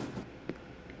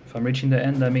 If I'm reaching the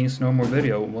end, that means no more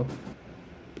video. What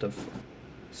the f...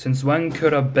 Since when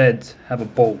could a bed have a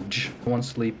bulge? No one's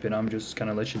sleeping, I'm just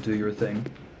gonna let you do your thing.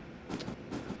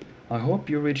 I hope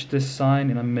you reach this sign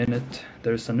in a minute.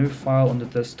 There's a new file on the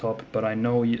desktop, but I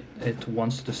know it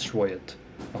wants to destroy it.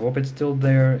 I hope it's still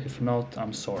there. If not,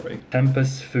 I'm sorry.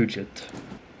 Tempest Fugit.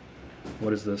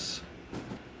 What is this?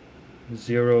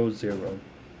 00.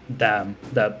 Damn,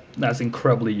 that's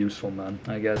incredibly useful, man.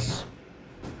 I guess.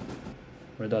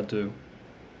 What did that do?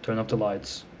 Turn off the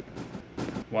lights.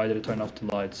 Why did it turn off the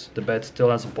lights? The bed still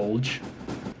has a bulge.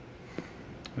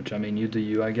 Which, I mean, you do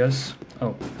you, I guess.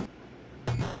 Oh.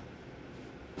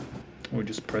 We're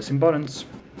just pressing buttons.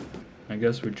 I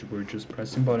guess we're just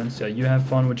pressing buttons. Yeah, you have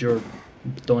fun with your...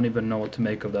 Don't even know what to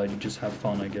make of that. You just have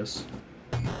fun, I guess.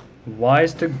 Why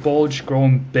is the bulge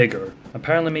growing bigger?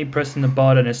 Apparently me pressing the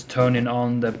button is turning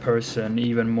on the person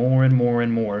even more and more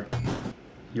and more.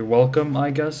 You're welcome, I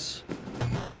guess.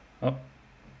 Oh.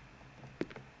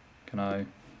 Can I...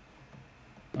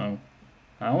 Oh.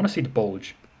 I want to see the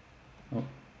bulge. Oh.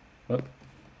 What?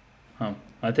 Oh.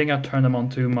 I think I turned him on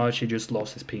too much. He just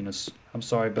lost his penis. I'm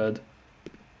sorry, bud.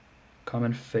 Come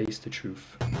and face the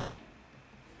truth.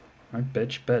 Alright,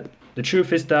 bitch, bet. The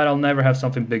truth is that I'll never have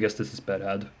something big as this bed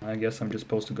had. I guess I'm just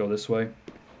supposed to go this way.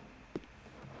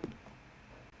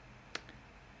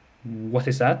 What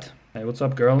is that? Hey, what's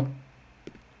up, girl?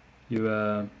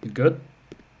 You good?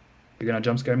 You're gonna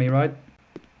jump scare me, right?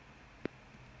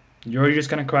 You're just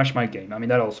gonna crash my game. I mean,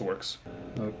 that also works.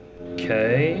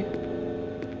 Okay.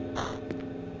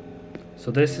 So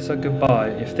this is a goodbye.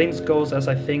 If things goes as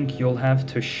I think, you'll have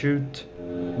to shoot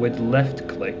with left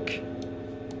click.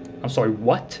 I'm sorry,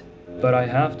 what? But I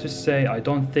have to say, I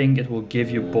don't think it will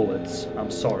give you bullets. I'm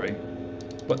sorry.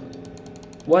 What?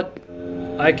 What?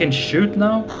 I can shoot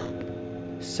now?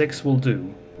 6 will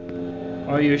do.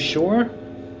 Are you sure?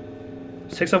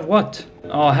 6 of what?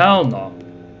 Oh, hell no.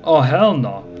 Oh, hell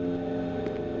no.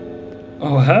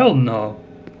 Oh, hell no.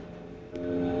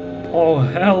 Oh,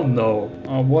 hell no.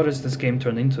 Oh, what is this game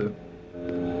turned into?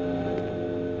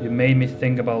 You made me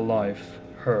think about life.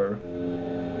 Her.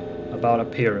 About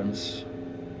appearance.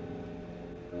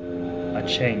 I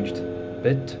changed.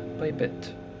 Bit by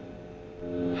bit.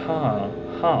 Ha.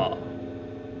 Ha.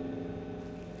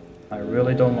 I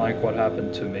really don't like what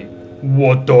happened to me.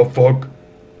 What the fuck?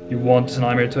 You want this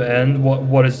nightmare to end?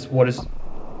 What is...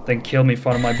 Then kill me in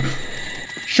front of my...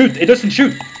 Shoot! It doesn't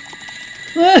shoot!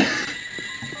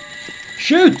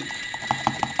 Shoot!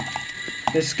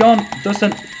 This gun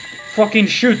doesn't fucking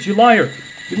shoot, you liar!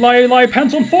 You liar, you liar,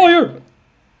 pants on fire!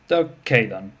 Okay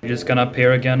then. You're just gonna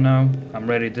appear again now. I'm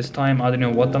ready this time. I don't know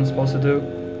what I'm supposed to do.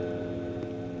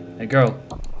 Hey girl.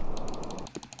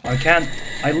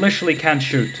 I literally can't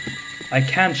shoot. I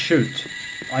can't shoot.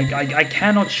 I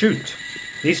cannot shoot.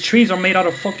 These trees are made out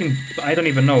of fucking... I don't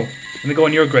even know. Let me go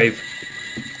in your grave.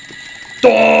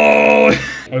 Oh!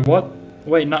 Wait, what?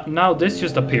 Wait, now this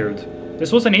just appeared.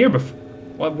 This wasn't here before.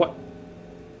 What?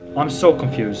 I'm so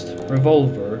confused.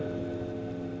 Revolver.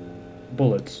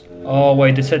 Bullets. Oh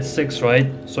wait, it said 6, right?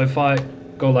 So if I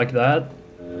go like that,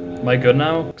 am I good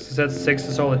now? Because it said 6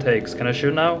 is all it takes. Can I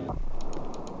shoot now?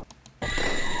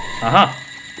 Aha!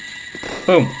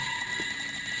 Boom!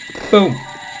 Boom!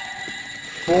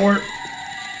 4,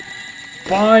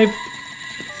 5,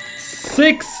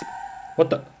 6. What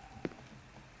the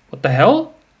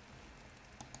hell?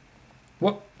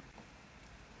 What?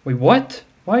 Wait, what?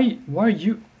 Why are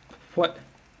you...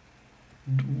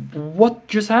 What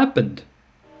just happened?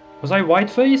 Was I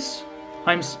whiteface?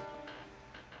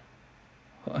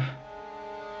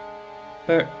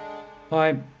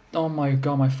 Oh my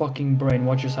god, my fucking brain,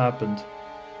 what just happened?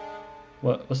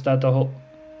 What was that the whole...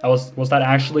 Was that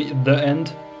actually the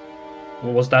end?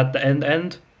 Or was that the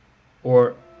end?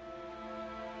 Or...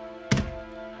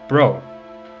 Bro.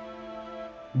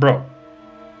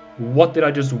 What did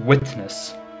I just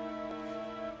witness?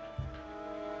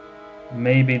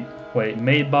 Maybe... Wait,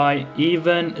 made by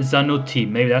Even Zanuti.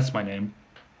 Maybe that's my name.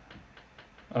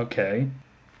 Okay.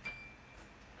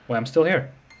 Wait, I'm still here.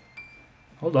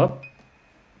 Hold up.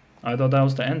 I thought that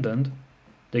was the end.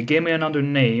 They gave me another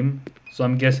name, so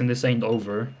I'm guessing this ain't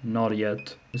over. Not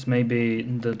yet. This may be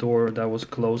the door that was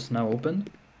closed now open.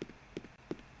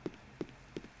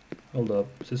 Hold up.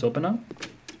 Is this open now?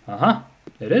 Aha!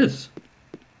 It is.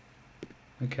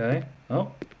 Okay.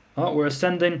 Oh, we're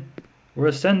ascending. We're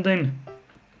ascending.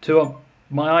 To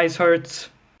my eyes hurts.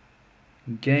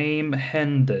 Game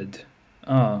ended.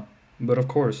 But of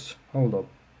course. Hold up.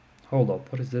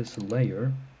 What is this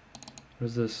layer? What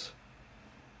is this?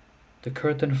 The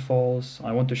curtain falls.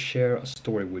 I want to share a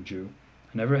story with you.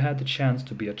 I never had the chance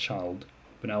to be a child.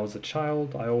 When I was a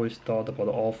child, I always thought about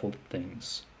awful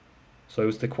things. So I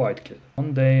was the quiet kid.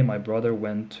 One day, my brother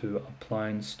went to a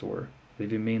appliance store,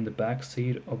 leaving me in the back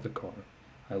seat of the car.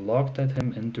 I looked at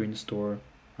him entering the store.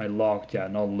 I looked, yeah,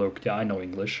 not looked, yeah, I know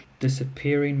English.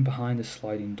 Disappearing behind the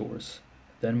sliding doors.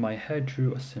 Then my head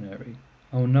drew a scenario.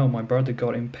 Oh no, my brother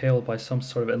got impaled by some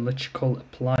sort of electrical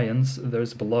appliance.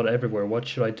 There's blood everywhere. What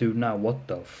should I do now? What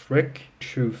the frick?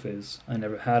 Truth is, I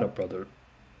never had a brother.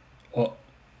 Oh,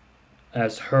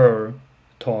 as her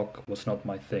talk was not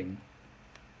my thing.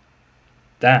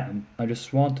 Damn, I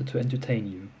just wanted to entertain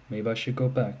you. Maybe I should go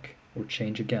back or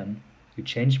change again. You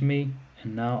changed me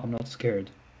and now I'm not scared.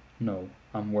 No,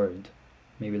 I'm worried.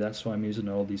 Maybe that's why I'm using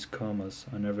all these commas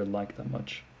I never liked that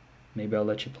much. Maybe I'll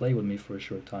let you play with me for a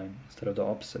short time, instead of the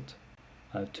opposite.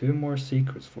 I have 2 more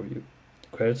secrets for you.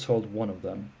 The credits hold one of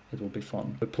them. It will be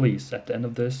fun. But please, at the end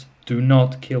of this, do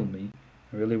not kill me.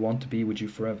 I really want to be with you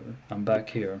forever. I'm back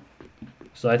here.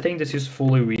 So I think this just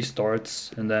fully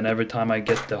restarts, and then every time I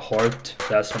get the heart,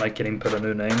 that's when I can input a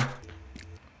new name.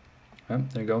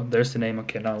 There you go. There's the name.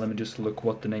 Okay, now let me just look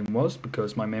what the name was,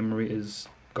 because my memory is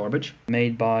garbage.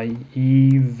 Made by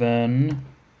Even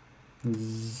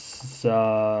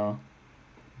Zanuti.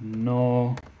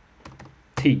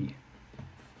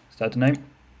 Is that the name?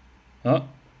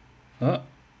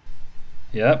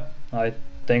 Yep, I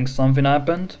think something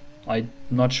happened. I'm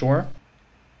not sure.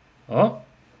 Oh,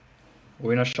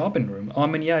 we're in a shopping room. Oh, I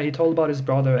mean, yeah, he told about his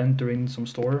brother entering some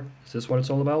store. Is this what it's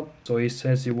all about? So he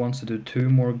says he wants to do 2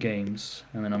 more games,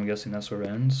 and then I'm guessing that's where it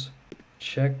ends.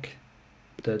 Check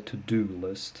the to-do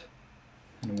list.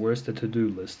 And where's the to-do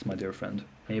list, my dear friend?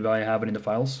 Maybe I have it in the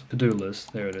files? To-do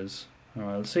list, there it is.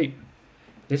 Alright, let's see.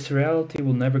 This reality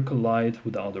will never collide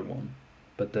with the other one.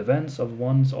 But the events of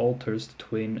one's alters the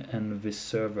twin and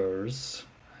vice versa.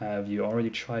 Have you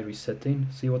already tried resetting?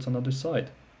 See what's on the other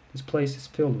side. This place is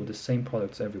filled with the same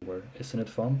products everywhere. Isn't it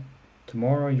fun?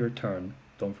 Tomorrow your turn.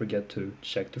 Don't forget to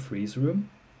check the freeze room.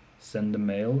 Send the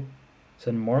mail.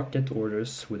 Send market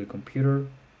orders with a computer.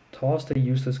 Toss the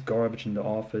useless garbage in the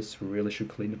office. We really should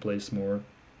clean the place more.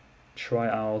 Try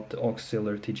out the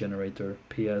auxiliary generator.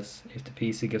 PS, if the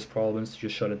PC gets problems,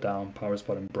 just shut it down. Power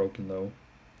button broken though.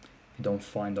 If you don't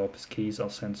find the office keys, I'll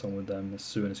send some with them as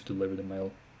soon as you deliver the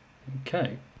mail.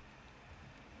 Okay.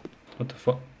 What the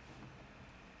fuck?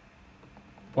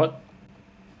 What?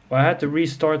 Well, I had to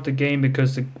restart the game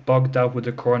because it bugged out with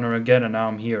the corner again, and now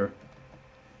I'm here.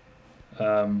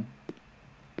 Hello?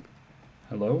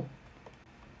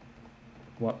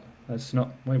 What? That's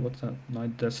not... Wait, what's that?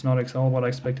 No, that's not all what I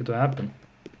expected to happen.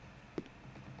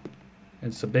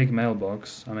 It's a big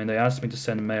mailbox. I mean, they asked me to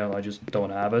send mail, I just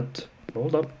don't have it.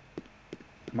 Hold up.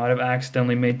 Might have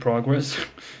accidentally made progress.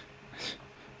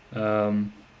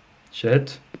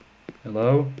 Shit.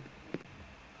 Hello?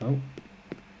 Oh.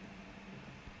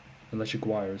 Electric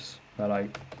wires that I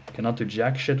cannot do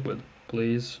jack shit with.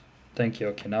 Please. Thank you.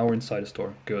 Okay, now we're inside the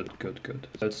store. Good, good, good.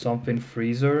 So it's something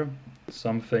freezer,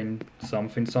 something,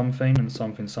 something, something, and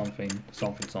something, something,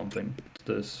 something, something. What's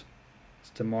this? It's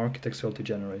the market XLT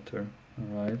generator.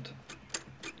 Alright.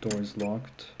 Door is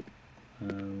locked.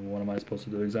 What am I supposed to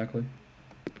do exactly?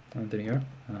 Anything here?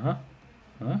 Uh-huh.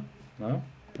 Huh? No?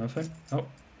 Nothing? Oh.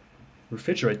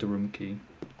 Refrigerator room key.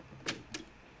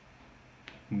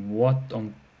 What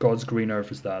on God's green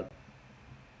earth is that?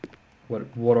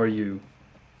 What are you?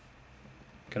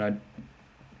 Can I...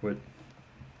 Wait.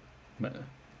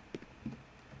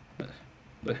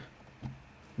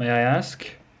 May I ask?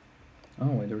 Oh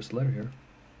wait, there's a letter here.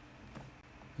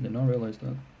 I did not realize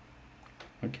that.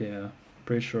 Okay,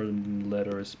 pretty sure the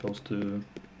letter is supposed to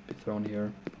be thrown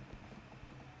here.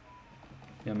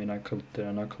 Yeah, I mean, did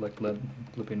I not collect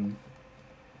flipping...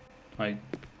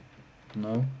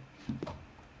 No?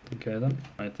 Okay then.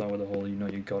 I thought with the whole, you know,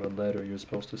 you got a letter, you're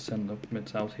supposed to send them.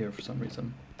 It's out here for some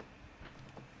reason.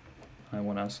 I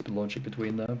won't ask the logic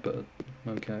between that, but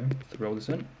okay. Throw this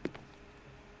in.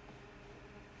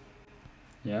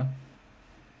 Yeah.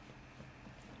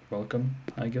 Welcome,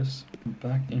 I guess.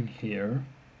 Back in here.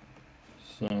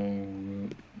 So...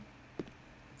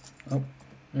 Oh,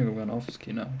 there we go, an office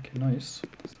key now. Okay, nice.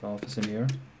 Is the office in here?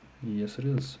 Yes, it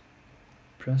is.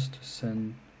 Press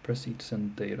E to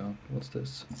send data. What's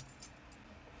this?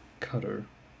 Cutter.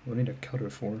 What do I need a cutter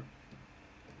for?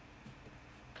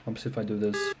 Obviously if I do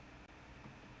this.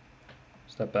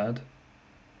 Is that bad?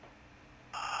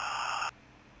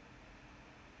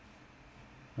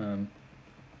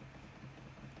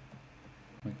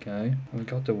 Okay, we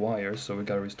got the wires, so we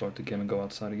gotta restart the game and go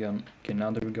outside again. Okay, now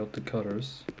that we got the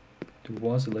cutters, there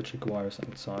was electric wires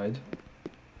outside.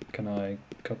 Can I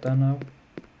cut that now?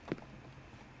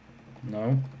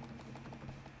 No?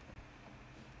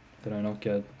 Did I not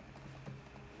get...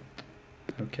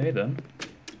 Okay then.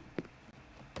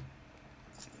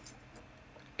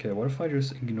 Okay, what if I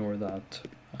just ignore that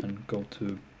and go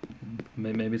to...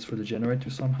 Maybe it's for the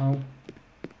generator somehow?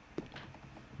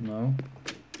 No?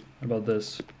 How about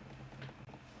this?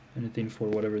 Anything for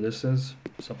whatever this is?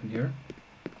 Something here?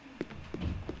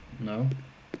 No?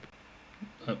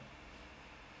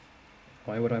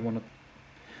 Why would I want to...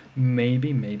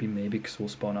 Maybe, because we'll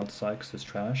spawn outside because it's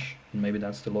trash. And maybe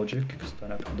that's the logic, because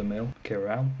then I put the mail. Okay, we're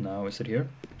out. Now, is it here?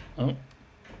 Oh.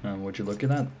 And would you look at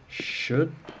that?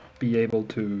 Should be able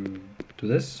to do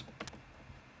this.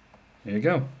 There you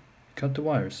go. Cut the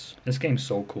wires. This game's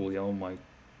so cool, yo. Oh my...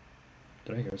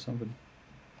 Did I hear something?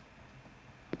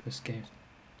 This game...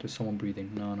 There's someone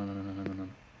breathing. No. No.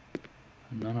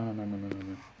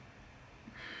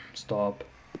 Stop.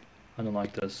 I don't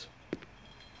like this.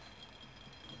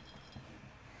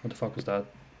 What the fuck was that?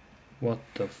 What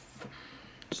the f...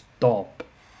 Stop.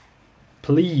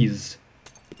 Please.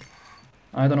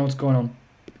 I don't know what's going on.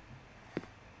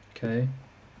 Okay.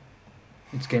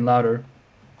 It's getting louder.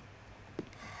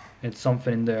 It's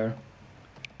something in there.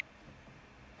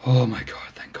 Oh my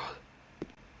god, thank god.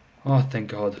 Oh,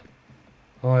 thank god.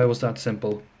 Oh, it was that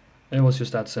simple. It was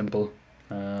just that simple.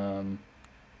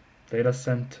 Data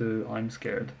sent to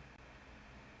Imscared.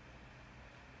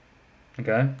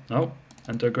 Okay. Oh,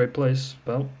 enter a great place.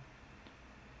 Well,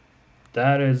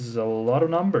 that is a lot of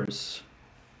numbers.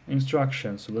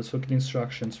 Instructions. So let's look at the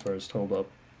instructions first. Hold up.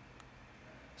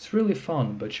 It's really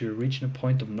fun, but you're reaching a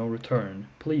point of no return.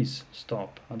 Please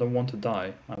stop. I don't want to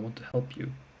die. I want to help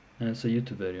you. And it's a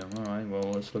YouTube video. Alright,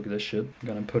 well, let's look at this shit. I'm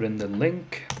gonna put in the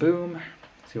link. Boom.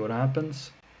 See what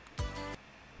happens.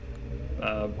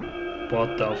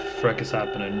 What the frick is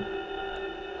happening?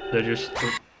 They're just...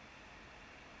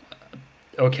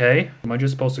 Okay. Am I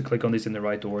just supposed to click on these in the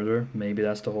right order? Maybe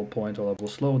that's the whole point. Well, I will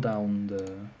slow down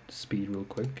the speed real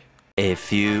quick. A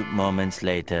few moments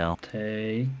later.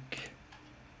 Take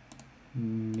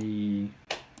me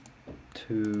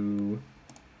to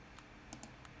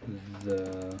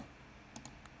the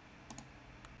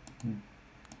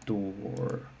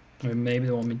door. Or maybe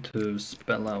they want me to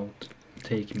spell out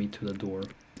take me to the door.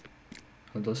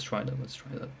 Let's try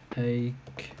that, Take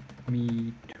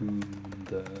me to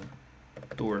the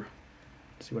door.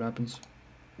 See what happens.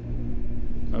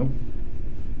 Oh.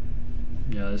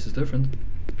 Yeah, this is different.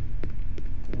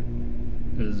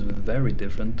 This is very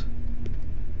different.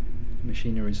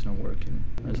 Machinery is not working.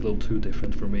 It's a little too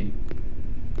different for me.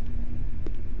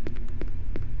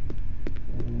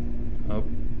 Oh.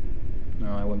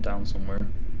 No, I went down somewhere.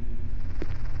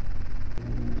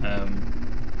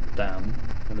 Damn.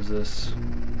 What is this?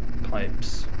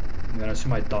 Pipes. I'm gonna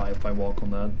assume I die if I walk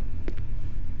on that.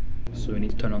 So we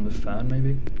need to turn on the fan,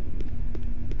 maybe?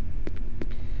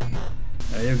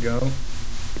 There you go.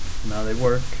 Now they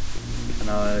work. Can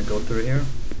I go through here?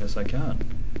 Yes, I can.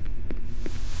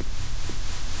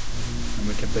 And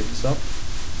we can pick this up.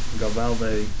 We got valve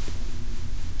A.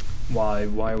 Why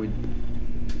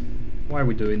are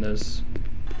we doing this?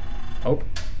 Oh.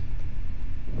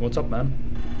 What's up, man?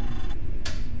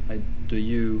 Do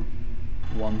you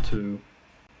want to...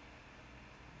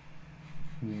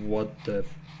 What the...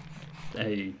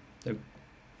 Hey...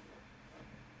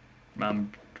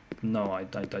 No, I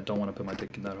don't want to put my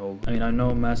dick in that hole. I mean, I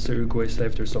know Master Uruguay say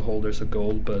if there's a hole, there's a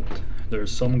goal, but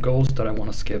there's some goals that I want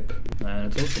to skip.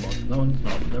 And it's also not. No, it's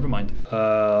not. Never mind.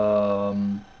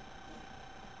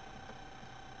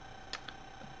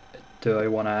 Do I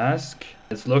want to ask?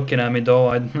 It's looking at me though.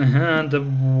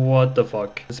 What the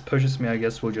fuck? This pushes me, I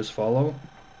guess we'll just follow.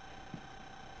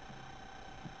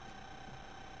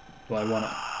 Do I want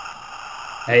to...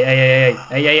 Hey,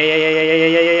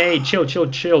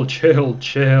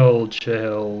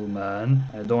 chill, man.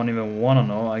 I don't even wanna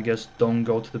know. I guess don't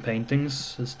go to the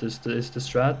paintings. Is the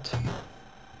strat?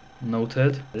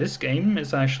 Noted. This game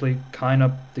is actually kind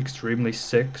of extremely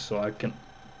sick, so I can...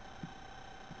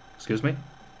 Excuse me?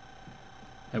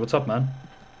 Hey, what's up, man?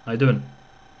 How you doing?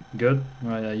 Good?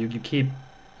 Alright, you keep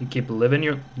living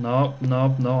your... No, I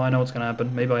know what's gonna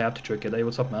happen. Maybe I have to trick it. Hey,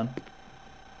 what's up, man?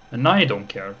 And now you don't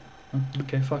care.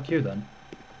 Okay, fuck you then.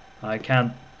 I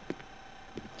can't...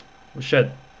 Oh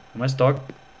shit, am I stuck?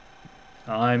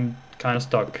 I'm kinda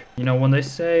stuck. You know, when they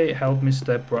say help me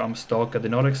step where I'm stuck, I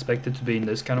did not expect it to be in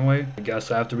this kind of way. I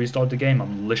guess I have to restart the game.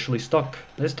 I'm literally stuck.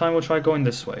 This time we'll try going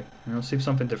this way. You know, see if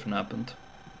something different happened.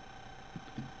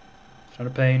 Shadow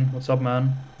Pain, what's up,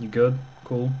 man? You good?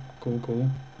 Cool.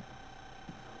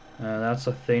 That's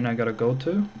a thing I gotta go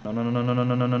to. No.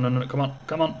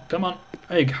 Come on.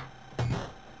 There you go.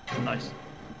 Nice.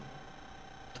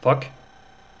 The fuck?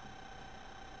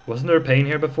 Wasn't there a pain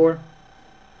here before?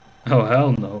 Oh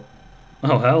hell no.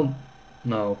 Oh hell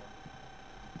no.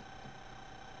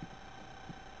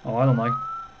 Oh, I don't like...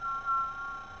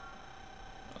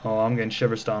 Oh, I'm getting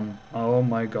shivers down. Oh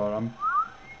my god, I'm...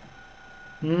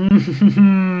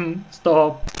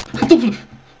 Stop.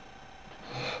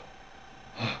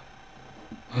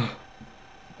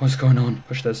 What's going on?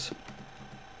 Push this.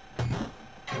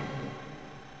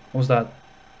 What was that?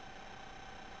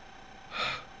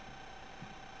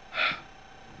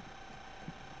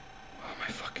 Oh my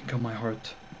fucking god, my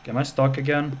heart. Am I stuck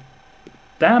again?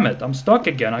 Damn it, I'm stuck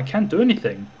again. I can't do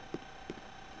anything.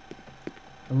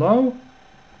 Hello?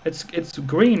 It's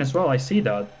green as well. I see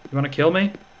that. You wanna kill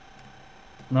me?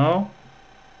 No?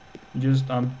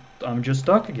 I'm just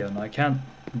stuck again. I can't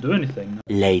do anything.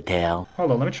 Later.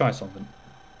 Hold on, let me try something.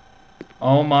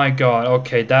 Oh my god.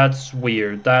 Okay, that's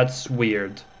weird.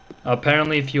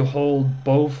 Apparently, if you hold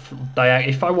both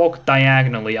if I walk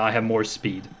diagonally, I have more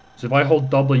speed. So if I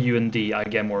hold W and D, I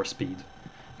get more speed.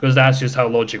 Because that's just how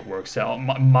logic works.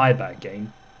 My bad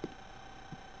game.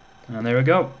 And there we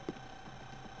go.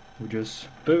 We just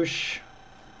boosh.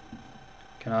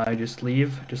 Can I just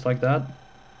leave just like that?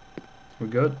 We're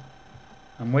good.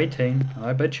 I'm waiting.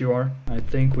 I bet you are. I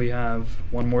think we have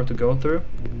one more to go through.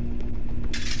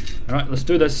 Alright, let's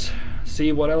do this.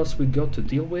 See what else we got to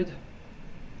deal with.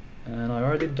 And I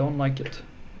already don't like it.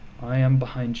 I am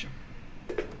behind you.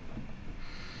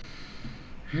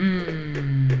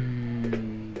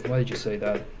 Why did you say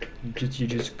that? You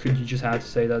just had to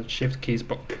say that. Shift keys,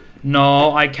 bro.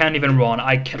 No, I can't even run.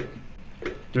 I can't.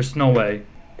 There's no way.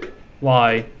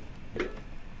 Why?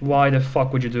 Why the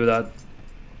fuck would you do that?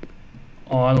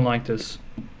 Oh, I don't like this.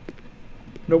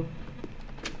 Nope.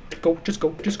 Just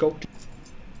go.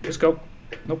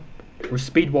 Nope. We're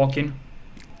speed walking.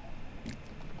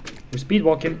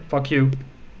 Fuck you.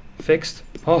 Fixed.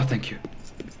 Oh, thank you.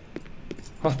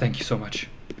 Oh, thank you so much.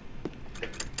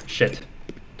 Shit.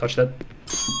 Touch that.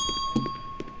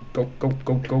 Go.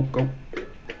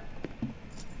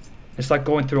 It's like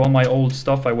going through all my old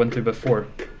stuff I went through before.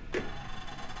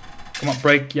 Come on,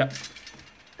 break. Yeah.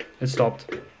 It stopped.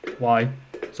 Why?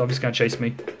 It's obviously gonna chase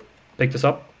me. Pick this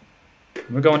up.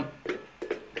 We're going.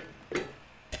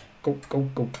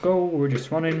 Go. We're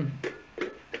just running.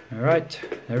 Alright.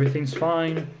 Everything's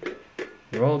fine.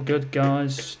 We're all good,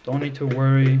 guys. Don't need to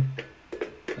worry.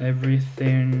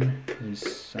 Everything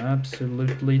is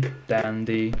absolutely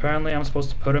dandy. Apparently I'm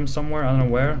supposed to put him somewhere. I don't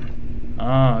know where.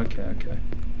 Ah, okay.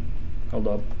 Hold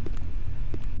up.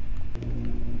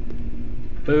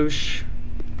 Boosh.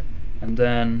 And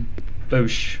then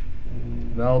boosh.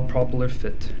 Well, properly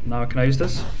fit. Now can I use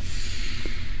this?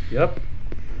 Yep.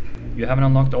 You haven't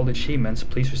unlocked all the achievements.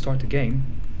 Please restart the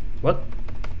game. What?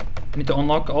 I need to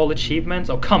unlock all achievements?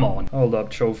 Oh, come on. Hold up,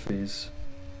 trophies.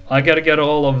 I gotta get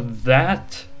all of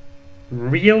that?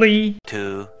 Really?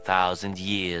 2,000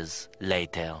 years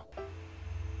later.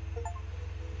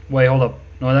 Wait, hold up.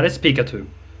 No, that is Pikachu.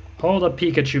 Hold up,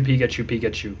 Pikachu, Pikachu,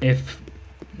 Pikachu. If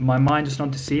my mind does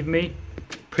not deceive me,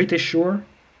 pretty sure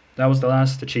that was the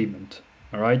last achievement.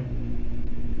 Alright?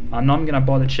 I'm not gonna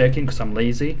bother checking because I'm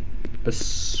lazy. But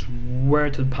swear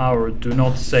to the power, do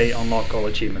not say unlock all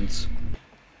achievements.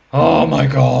 Oh my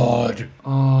god!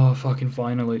 Oh, fucking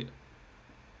finally.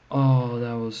 Oh,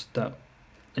 that was that.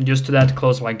 And just to that,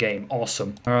 close my game.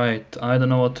 Awesome. Alright, I don't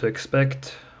know what to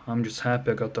expect. I'm just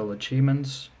happy I got all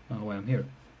achievements. Oh, wait, I'm here.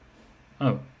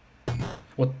 Oh.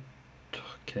 What?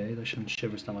 Okay, that shouldn't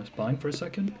shivers down my spine for a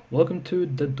second. Welcome to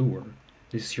the door.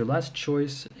 This is your last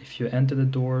choice. If you enter the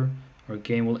door, our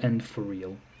game will end for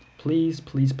real. Please,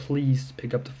 please, please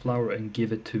pick up the flower and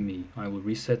give it to me. I will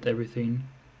reset everything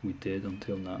we did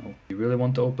until now. You really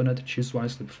want to open it? Choose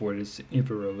wisely before it is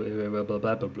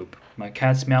bloop. My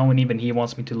cat's meowing, even he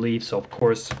wants me to leave, so of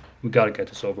course we gotta get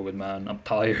this over with, man. I'm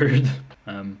tired.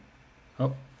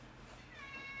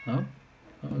 Oh,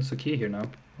 there's a key here now.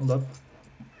 Hold up.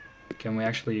 Can we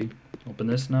actually open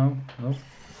this now? Oh.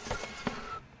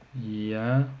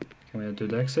 Yeah. Can we do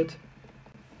the exit?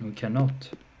 We cannot.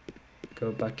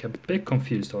 Go back. I'm a bit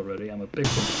confused already. I'm a bit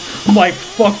confused. Oh my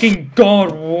fucking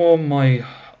god! Oh my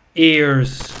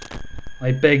ears!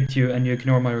 I begged you and you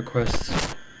ignore my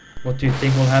requests. What do you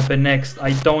think will happen next?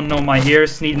 I don't know. My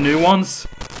ears need new ones.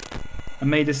 I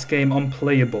made this game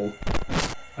unplayable.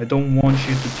 I don't want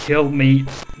you to kill me.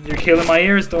 You're killing my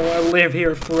ears though. I live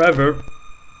here forever.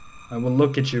 I will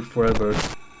look at you forever.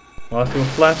 Well, I feel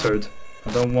flattered.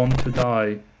 I don't want to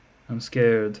die. I'm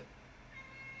scared.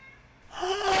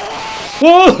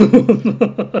 Whoa!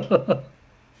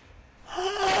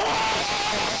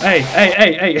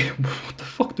 Hey! What the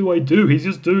fuck do I do? He's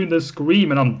just doing the scream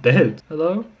and I'm dead.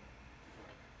 Hello?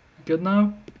 Good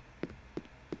now?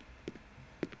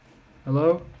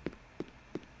 Hello?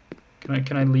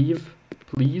 Can I leave?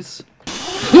 Please?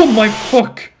 Oh my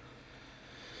fuck!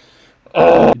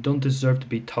 Oh. You don't deserve to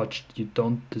be touched. You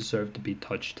don't deserve to be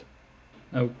touched.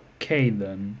 Okay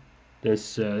then.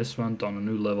 This went on a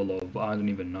new level of I don't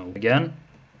even know. Again?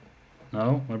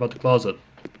 No? What about the closet?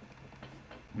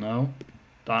 No?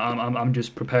 I'm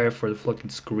just prepared for the fucking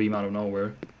scream out of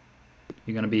nowhere.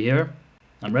 You gonna be here?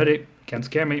 I'm ready. Can't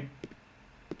scare me.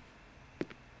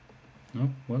 No?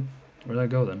 What? Where'd I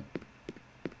go then?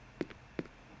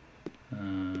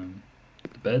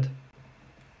 The bed?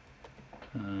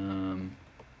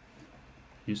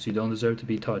 You don't deserve to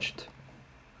be touched.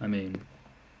 I mean,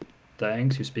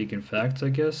 thanks, you speak in facts, I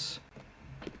guess.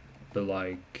 But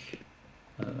like,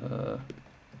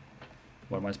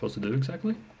 what am I supposed to do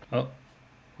exactly? Oh,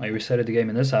 I resetted the game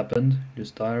and this happened.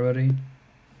 Just die already.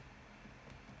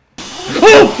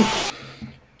 Oh!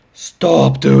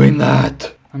 Stop doing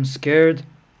that! I'm scared.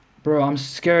 Bro, I'm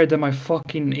scared that my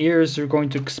fucking ears are going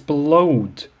to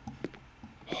explode.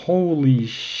 Holy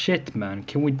shit, man.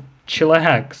 Can we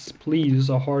chillax? Please,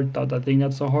 a heart. I think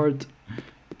that's a heart.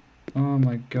 Oh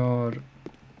my god.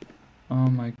 Oh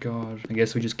my god. I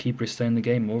guess we just keep restarting the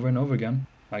game over and over again.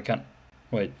 I can't.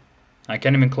 Wait. I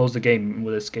can't even close the game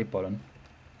with the escape button.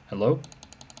 Hello?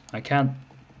 I can't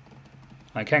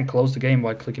close the game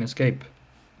by clicking escape.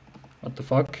 What the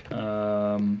fuck?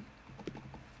 The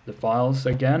files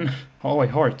again. Oh, wait,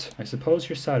 heart. I suppose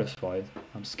you're satisfied.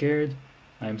 I'm scared.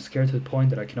 I am scared to the point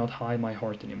that I cannot hide my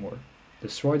heart anymore.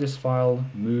 Destroy this file,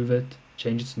 move it,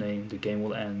 change its name, the game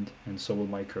will end, and so will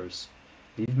my curse.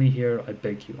 Leave me here, I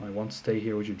beg you. I want to stay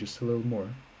here with you just a little more.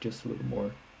 Just a little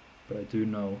more. But I do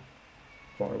know.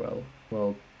 Farewell.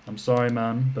 Well, I'm sorry,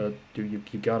 man, but you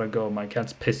gotta go. My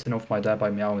cat's pissing off my dad by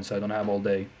meowing, so I don't have all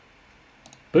day.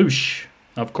 Boosh!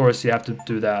 Of course you have to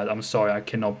do that. I'm sorry, I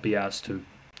cannot be asked to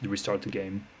restart the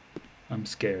game. I'm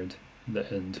scared. The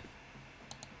end.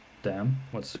 Damn,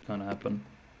 what's gonna happen?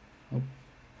 Oh,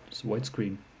 it's a white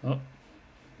screen. Oh.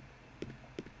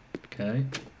 Okay.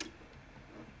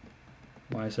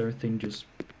 Why is everything just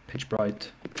pitch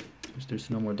bright?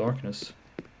 There's no more darkness.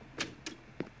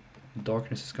 The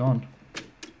darkness is gone.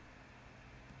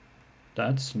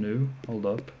 That's new. Hold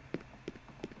up.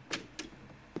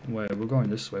 Wait, we're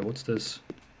going this way. What's this?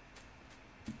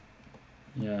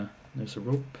 Yeah, there's a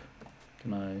rope.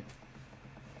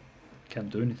 Can't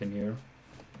do anything here.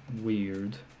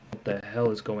 Weird. What the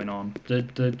hell is going on? The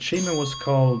achievement was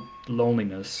called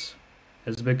loneliness.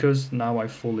 Is it because now I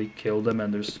fully killed him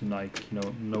and there's like, you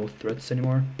know, no threats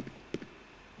anymore?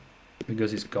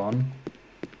 Because he's gone.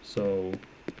 So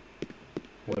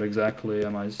What exactly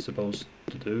am I supposed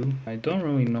to do? I don't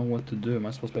really know what to do. Am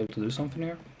I supposed to be able to do something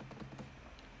here?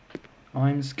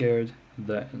 I'm scared.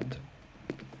 The end.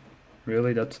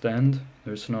 Really, that's the end?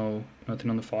 There's nothing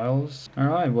on the files?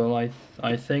 Alright, well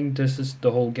I think this is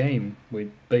the whole game.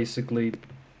 We basically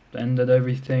ended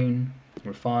everything.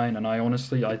 We're fine, and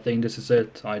I think this is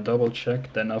it. I double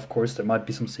checked, then of course there might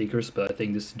be some secrets, but I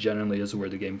think this generally is where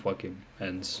the game fucking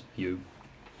ends. You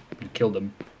kill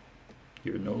them.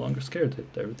 You're no longer scared.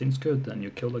 Everything's good, and you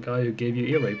kill the guy who gave you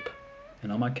ear rape.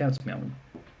 And now my cat's meowing.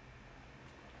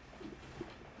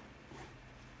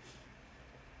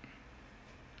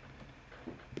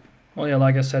 Well, yeah,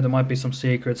 like I said, there might be some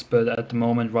secrets, but at the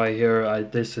moment right here,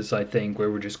 this is, I think, where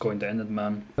we're just going to end it,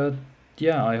 man. But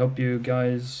yeah, I hope you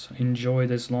guys enjoy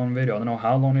this long video. I don't know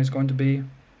how long it's going to be,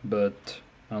 but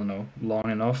I don't know, long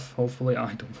enough, hopefully.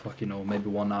 I don't fucking know, maybe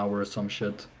 1 hour or some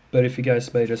shit. But if you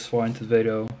guys made this far into the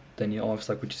video, then you always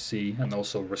like what you see, and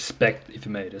also respect if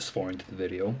you made this far into the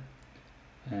video.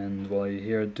 And while you're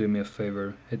here, do me a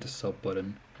favor, hit the sub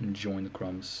button and join the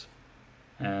crumbs.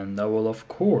 And I will, of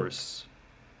course,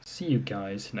 see you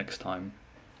guys next time.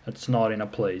 That's not in a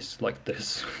place like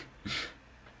this.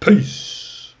 Peace!